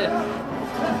 but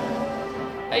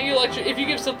if you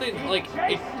give something like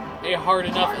a hard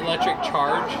enough electric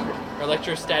charge or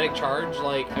electrostatic charge,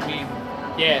 like, I mean,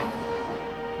 yeah,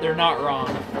 they're not wrong.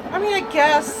 I mean, I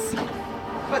guess,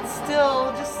 but still,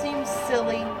 it just seems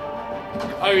silly.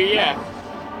 Oh yeah.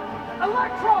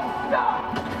 Electro,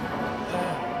 stop!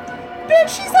 Bitch,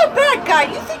 she's a bad guy.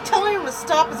 You think telling him to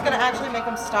stop is gonna actually make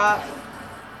him stop?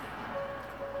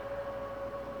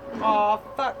 Aw,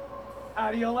 fuck.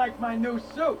 How do you like my new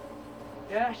suit?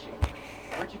 Dashy.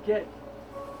 Where'd you get it?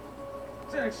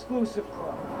 It's an exclusive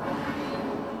club.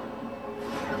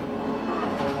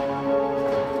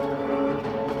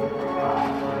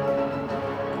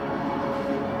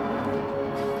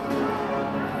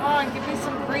 Come on, give me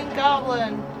some Green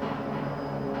Goblin.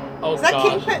 Oh, is that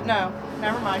gosh. Kingpin? No,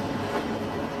 never mind.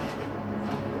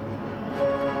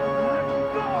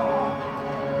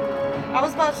 I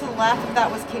was about to laugh if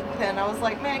that was Kingpin. I was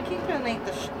like, man, Kingpin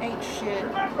ain't shit.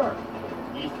 Remember,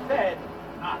 he said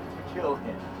not to kill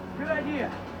him. Good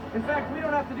idea. In fact, we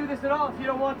don't have to do this at all if you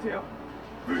don't want to.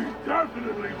 We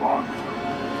definitely want to.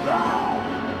 Now!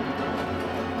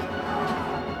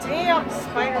 Damn,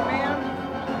 Spider-Man.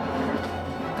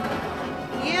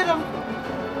 Get him.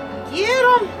 Get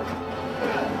him.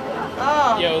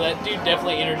 Oh. Yo, that dude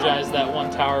definitely energized that one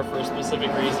tower for a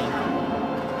specific reason.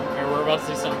 Or we're about to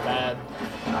see something bad.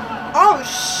 Oh,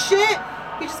 shit.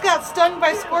 He just got stung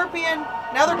by Scorpion.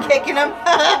 Now they're kicking him.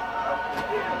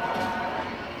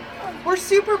 We're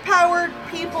super powered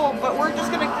people, but we're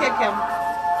just gonna kick him.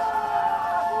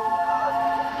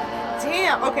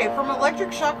 Damn. Okay, from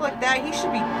electric shock like that, he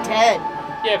should be dead.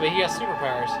 Yeah, but he has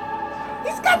superpowers.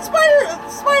 He's got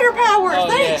spider powers. Oh,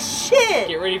 That yeah. ain't shit.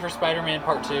 Get ready for Spider-Man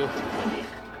Part 2.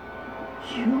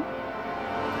 You?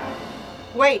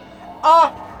 Wait.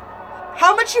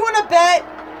 How much you want to bet?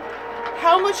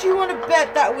 How much you want to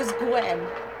bet that was Gwen?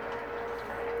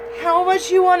 How much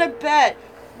you want to bet?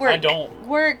 I don't.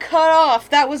 Where it cut off,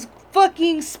 that was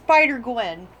fucking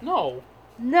Spider-Gwen. No.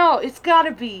 No, it's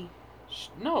gotta be.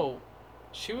 No.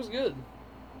 She was good.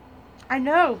 I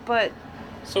know, but...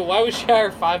 So why would she hire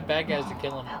 5 bad guys to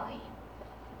kill him?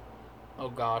 Oh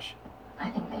gosh. I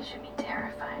think they should be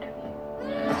terrified of you.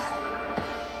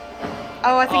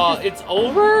 Oh, I think it's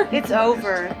over? It's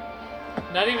over.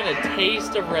 Not even a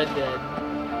taste of Red Dead.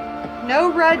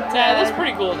 No Red Dead. Nah, that's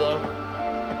pretty cool though.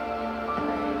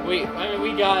 We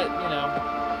got,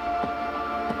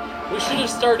 we should have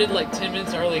started like 10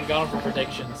 minutes early and gone for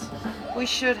predictions. We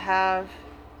should have.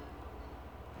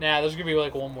 Nah, there's gonna be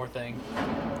like one more thing.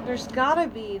 There's gotta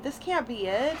be. This can't be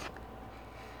it.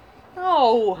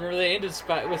 No. Remember they ended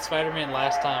with Spider-Man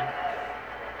last time.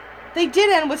 They did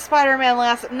end with Spider-Man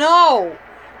last... No!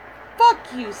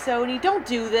 Fuck you, Sony. Don't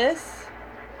do this.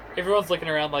 Everyone's looking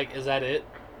around like, is that it?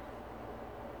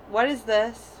 What is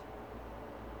this?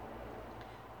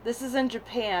 This is in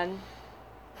Japan.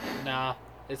 Nah,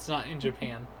 it's not in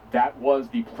Japan. That was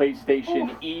the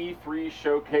PlayStation E3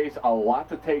 showcase. A lot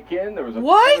to take in. There was a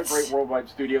What? ton of great worldwide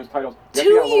studios titles.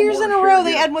 2 years in a row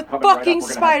they end with fucking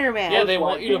Spider-Man. Yeah, they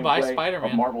want you to buy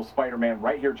Spider-Man. Marvel Spider-Man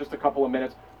right here. Just a couple of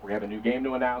minutes. We have a new game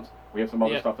to announce. We have some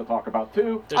other stuff to talk about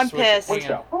too. I'm pissed.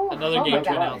 Another game to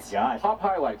announce. Pop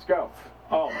highlights, go.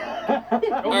 All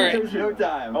right. No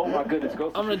time. Oh my goodness, go.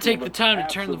 I'm gonna take the time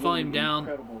to turn the volume down.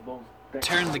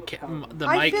 Turn the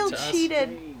I mic feel to us.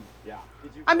 cheated.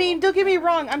 I mean, don't get me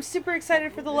wrong. I'm super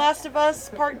excited for The Last of Us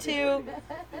Part 2.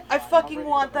 I fucking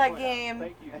want that game.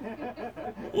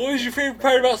 What was your favorite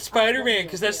part about Spider-Man?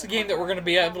 Because that's the game that we're going to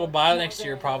be able to buy next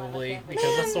year, probably.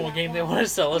 Because that's the one game they want to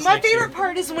sell us My next favorite year.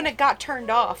 part is when it got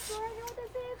turned off.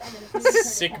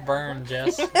 Sick burn,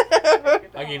 Jess.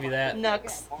 I'll give you that.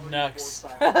 Nux. Nux.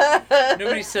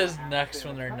 Nobody says nux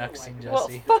when they're nuxing, Well,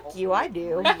 Jesse. fuck you, I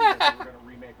do.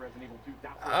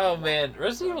 Oh, man.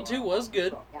 Resident Evil 2 was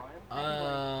good.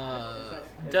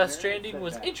 Death Stranding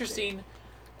was interesting.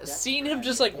 Seeing him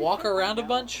just like walk around a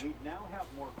bunch.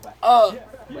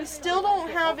 We still don't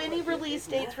have any release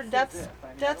dates for Death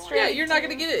Stranding. Yeah, you're not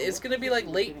gonna get it. It's gonna be like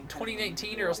late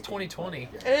 2019 or else 2020.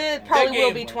 It probably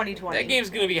will be 2020. That game's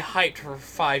gonna be hyped for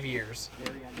 5 years.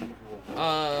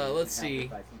 Let's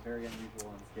see.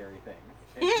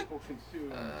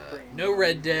 No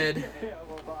Red Dead.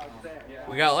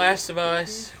 We got Last of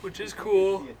Us, which is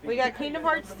cool. We got Kingdom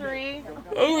Hearts 3.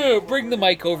 I'm gonna bring the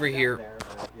mic over here.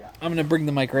 I'm gonna bring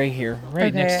the mic right here,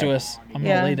 right next to us. I'm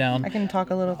gonna lay down. I can talk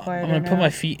a little quieter. I'm gonna put my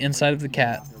feet inside of the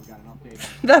cat.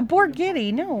 That poor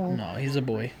Giddy, no. No, he's a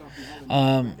boy.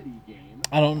 I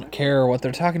don't care what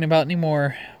they're talking about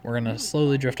anymore. We're gonna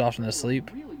slowly drift off into sleep.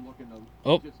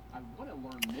 Oh.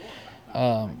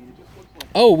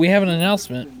 Oh, we have an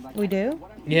announcement. We do?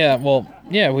 Yeah, well,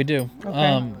 yeah, we do.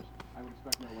 Okay.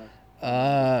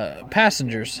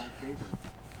 Passengers,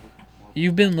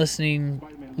 you've been listening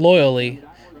loyally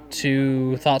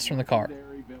to Thoughts from the Car.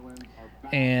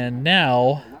 And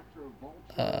now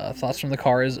Thoughts from the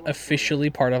Car is officially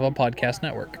part of a podcast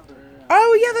network.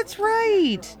 Oh, yeah, that's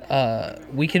right.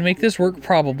 We Can Make This Work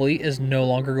probably is no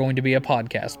longer going to be a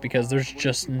podcast because there's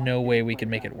just no way we can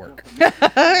make it work.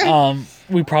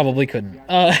 We probably couldn't.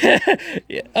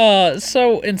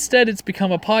 So instead, it's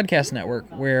become a podcast network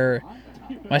where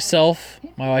myself,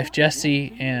 my wife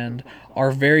Jessie, and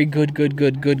our very good,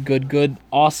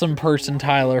 awesome person,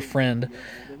 friend,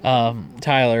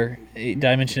 Tyler, did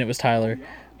I mention it was Tyler,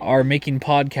 are making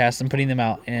podcasts and putting them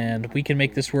out, and We Can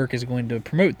Make This Work is going to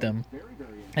promote them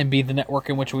and be the network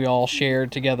in which we all share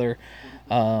together,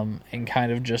 and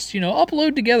kind of just,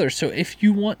 upload together. So if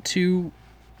you want to...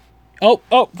 Oh,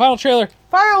 final trailer.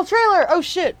 Oh,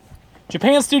 shit.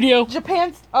 Japan studio.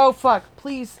 Oh, fuck.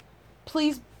 Please.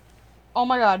 Oh,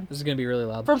 my God. This is going to be really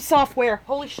loud. From Software.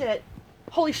 Holy shit.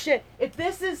 If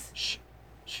this is... Shh.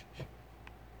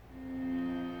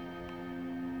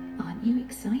 Aren't you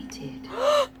excited?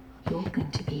 You're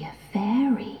going to be a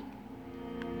fairy.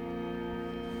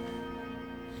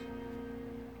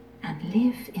 And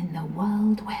live in the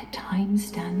world where time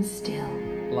stands still.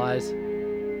 Lies.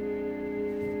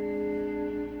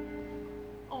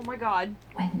 Oh my God.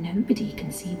 Where nobody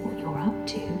can see what you're up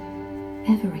to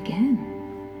ever again.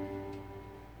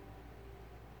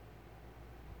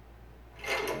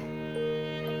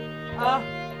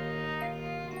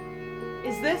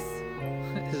 Is this?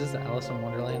 Is this Alice in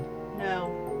Wonderland?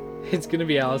 No. It's gonna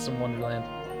be Alice in Wonderland.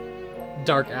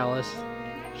 Dark Alice.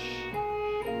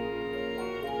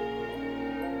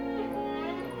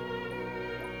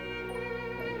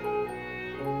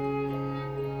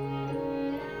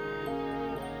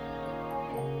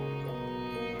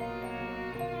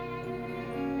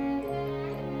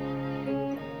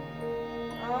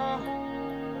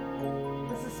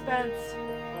 The suspense.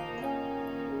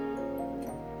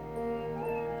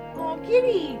 Oh,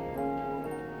 kitty.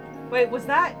 Wait, was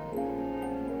that?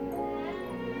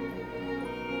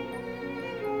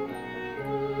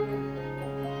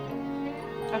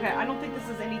 Okay, I don't think this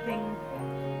is anything.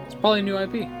 It's probably new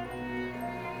IP.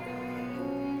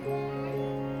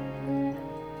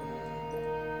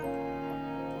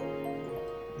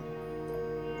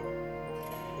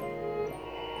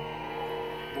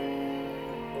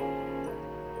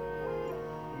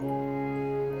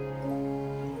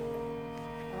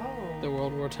 The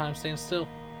world where time stands still.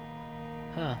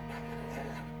 Huh.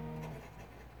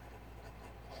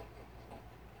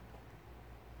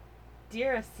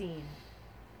 Deracine.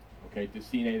 Okay,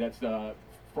 Decine, that's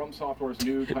From Software's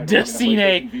new title.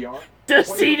 Decine. VR.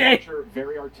 Decine.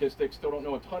 Very artistic. Still don't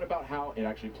know a ton about how it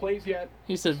actually plays yet.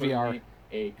 He said VR.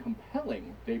 A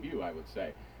compelling debut, I would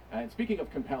say. And speaking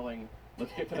of compelling,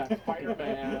 let's get to that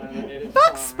Spider-Man.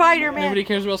 Fuck Spider-Man. Nobody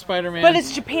cares about Spider-Man. But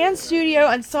it's Japan Studio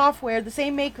and Software, the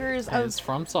same makers of... It's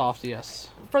From Soft, yes.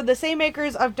 For the same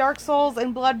makers of Dark Souls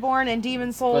and Bloodborne and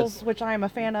Demon Souls, But which I am a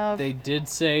fan of. They did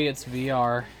say it's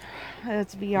VR.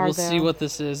 It's VR, We'll though. see what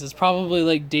this is. It's probably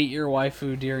like Date Your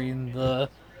Waifu during the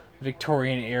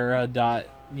Victorian era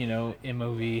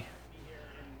MOV.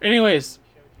 Anyways,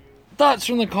 thoughts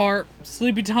from the car.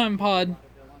 Sleepy Time Pod.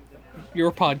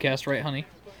 Your podcast, right, honey?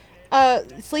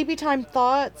 Sleepy Time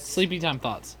Thoughts. Sleepy Time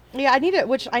Thoughts. Yeah, I need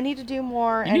to do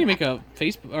more. You need to make a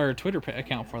Facebook or Twitter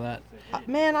account for that.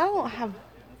 Man, I don't have...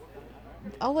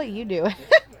 I'll let you do it.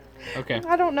 Okay.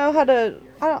 I don't know how to...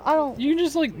 I don't... You can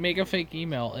just, make a fake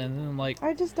email and then,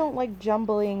 I just don't like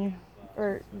jumbling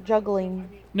or juggling.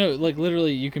 No,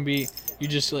 literally, you can be... You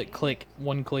just, click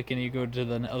one click and you go to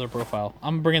the other profile.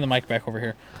 I'm bringing the mic back over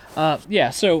here. Yeah,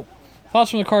 so...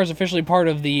 Thoughts from the Car is officially part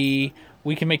of the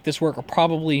We Can Make This Work, or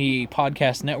probably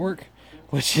podcast network,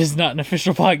 which is not an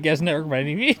official podcast network by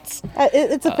any means.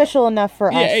 It's official enough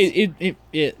for us.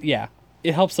 Yeah,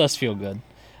 it helps us feel good.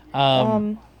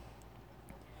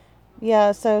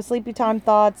 Yeah, so Sleepy Time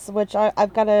Thoughts, which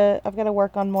I've got to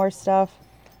work on more stuff.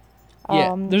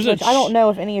 Yeah, which I don't know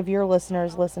if any of your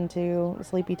listeners listen to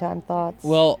Sleepy Time Thoughts.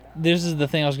 Well, this is the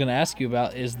thing I was going to ask you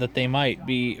about, is that they might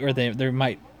be, or they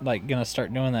might gonna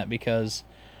start doing that because,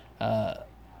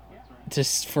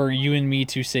 for you and me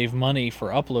to save money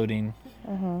for uploading.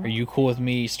 Are you cool with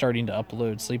me starting to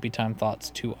upload Sleepy Time Thoughts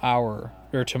to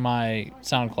my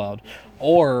SoundCloud,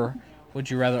 or would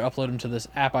you rather upload them to this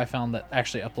app I found that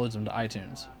actually uploads them to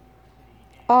iTunes?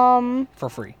 For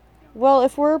free. Well,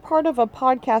 if we're part of a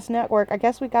podcast network, I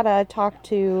guess we gotta talk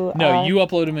to... No, you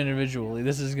upload them individually.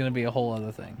 This is gonna be a whole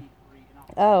other thing.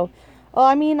 Oh. Well,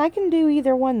 I mean, I can do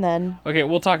either one then. Okay,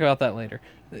 we'll talk about that later.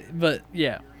 But,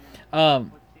 yeah. So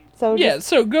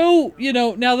go,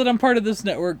 now that I'm part of this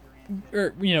network,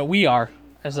 or, we are,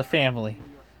 as a family,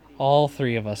 All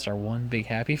three of us are one big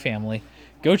happy family.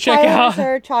 Go check Tyler's out.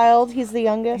 her child. He's the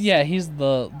youngest. Yeah, he's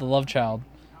the love child.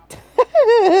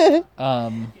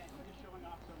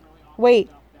 Wait,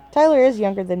 Tyler is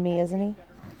younger than me, isn't he?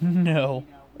 No.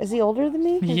 Is he older than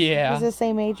me? Yeah. He's the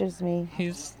same age as me.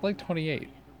 He's like 28.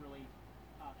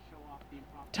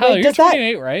 Tyler, Wait, you're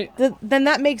 28, right? Then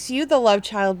that makes you the love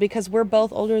child because we're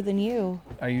both older than you.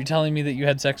 Are you telling me that you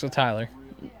had sex with Tyler?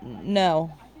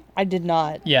 No, I did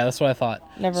not. Yeah, that's what I thought.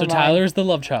 Never so mind. Tyler's the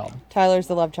love child. Tyler's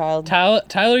the love child.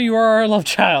 Tyler, you are our love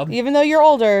child. Even though you're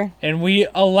older. And we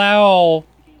allow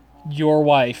your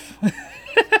wife,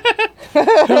 who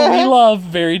we love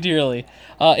very dearly.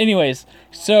 Anyways,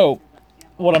 so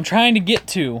what I'm trying to get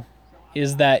to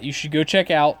is that you should go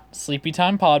check out Sleepy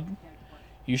Time Pod.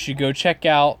 You should go check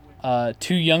out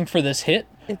Too Young for This Hit,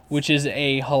 which is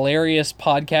a hilarious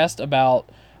podcast about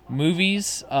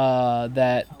movies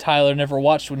that Tyler never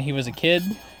watched when he was a kid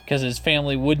because his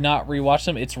family would not rewatch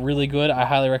them. It's really good. I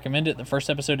highly recommend it. The first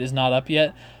episode is not up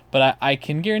yet, but I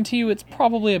can guarantee you it's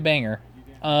probably a banger.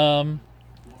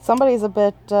 Somebody's a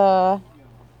bit...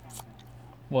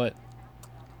 What?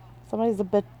 Somebody's a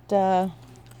bit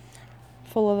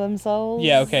full of themselves.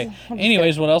 Yeah, okay.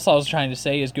 Anyways, what else I was trying to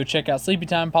say is go check out Sleepy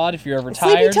Time Pod if you're ever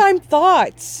tired. Sleepy Time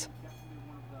Thoughts.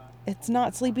 It's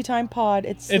not Sleepy Time Pod.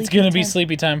 It's going to be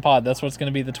Sleepy Time Pod. That's what's going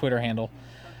to be the Twitter handle.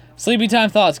 Sleepy Time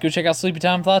Thoughts. Go check out Sleepy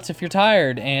Time Thoughts if you're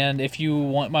tired. And if you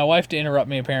want my wife to interrupt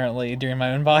me, apparently, during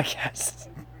my own podcast.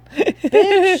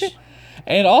 Bitch.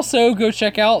 And also go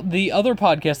check out the other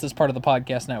podcast that's part of the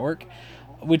podcast network,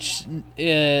 which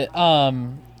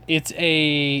it's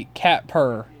a cat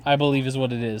purr, I believe is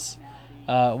what it is,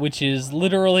 which is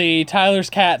literally Tyler's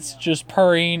cats just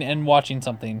purring and watching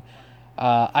something.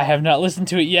 I have not listened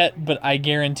to it yet, but I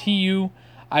guarantee you,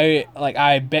 I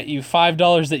bet you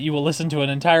 $5 that you will listen to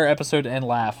an entire episode and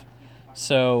laugh.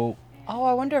 So. Oh,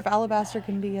 I wonder if Alabaster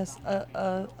can be a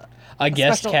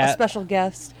guest cat, a special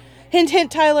guest. Hint,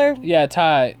 hint, Tyler. Yeah,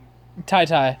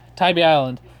 Tybee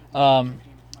Island.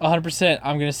 100%.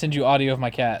 I'm gonna send you audio of my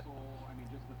cat.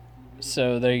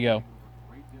 So there you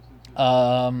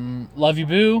go. Love you,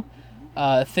 boo.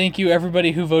 Thank you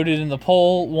everybody who voted in the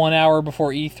poll 1 hour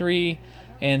before E3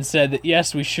 and said that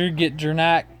yes, we should get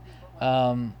Drunak.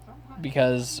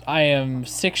 Because I am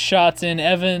 6 shots in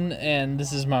Evan and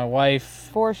this is my wife.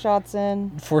 4 shots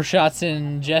in. 4 shots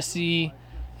in Jesse.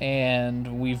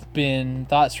 And we've been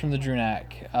Thoughts from the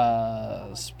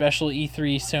Drunak. Special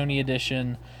E3 Sony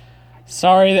edition.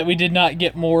 Sorry that we did not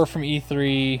get more from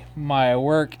E3. My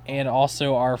work and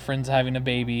also our friends having a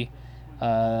baby.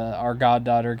 Our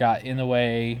goddaughter got in the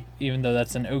way, even though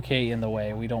that's an okay in the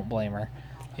way. We don't blame her.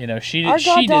 You know, our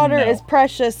goddaughter is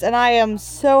precious, and I am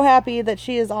so happy that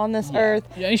she is on this earth.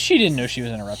 Yeah, she didn't know she was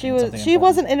interrupting. She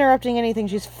wasn't interrupting anything.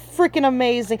 She's freaking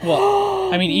amazing.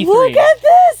 Well, I mean, E3. Look at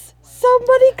this!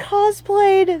 Somebody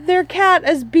cosplayed their cat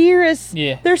as Beerus.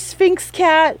 Yeah. Their Sphinx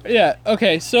cat. Yeah.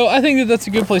 Okay. So I think that's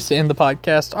a good place to end the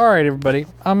podcast. All right, everybody.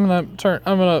 I'm gonna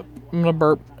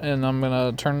burp and I'm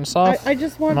gonna turn this off. I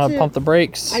just want I'm gonna pump the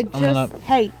brakes. I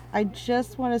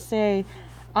just want to say,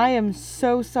 I am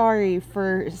so sorry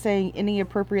for saying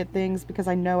inappropriate things because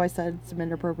I know I said some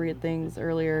inappropriate things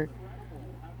earlier,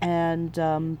 and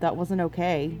that wasn't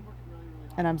okay,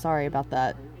 and I'm sorry about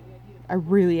that. I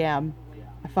really am.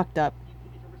 I fucked up.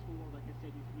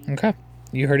 Okay.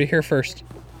 You heard it here first.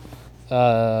 Okay.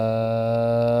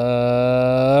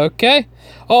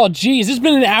 Oh, geez. It's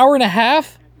been an hour and a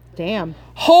half? Damn.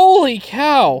 Holy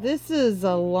cow. This is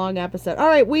a long episode. All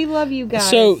right. We love you guys.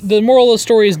 So, the moral of the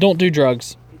story is don't do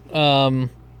drugs. Yeah,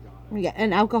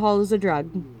 and alcohol is a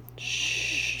drug.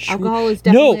 Alcohol is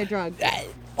definitely a drug.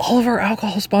 All of our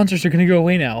alcohol sponsors are going to go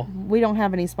away now. We don't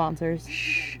have any sponsors.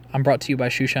 I'm brought to you by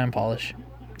Shoe Shine Polish.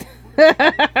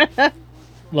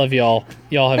 Love y'all.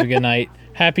 Y'all have a good night.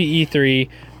 Happy E3.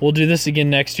 We'll do this again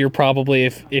next year probably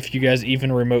if you guys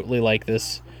even remotely like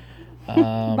this.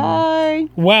 Bye.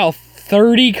 Wow,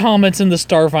 30 comments in the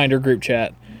Starfinder group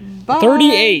chat. Bye.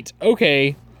 38.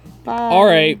 Okay. Bye. All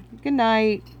right. Good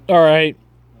night. All right.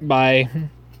 Bye.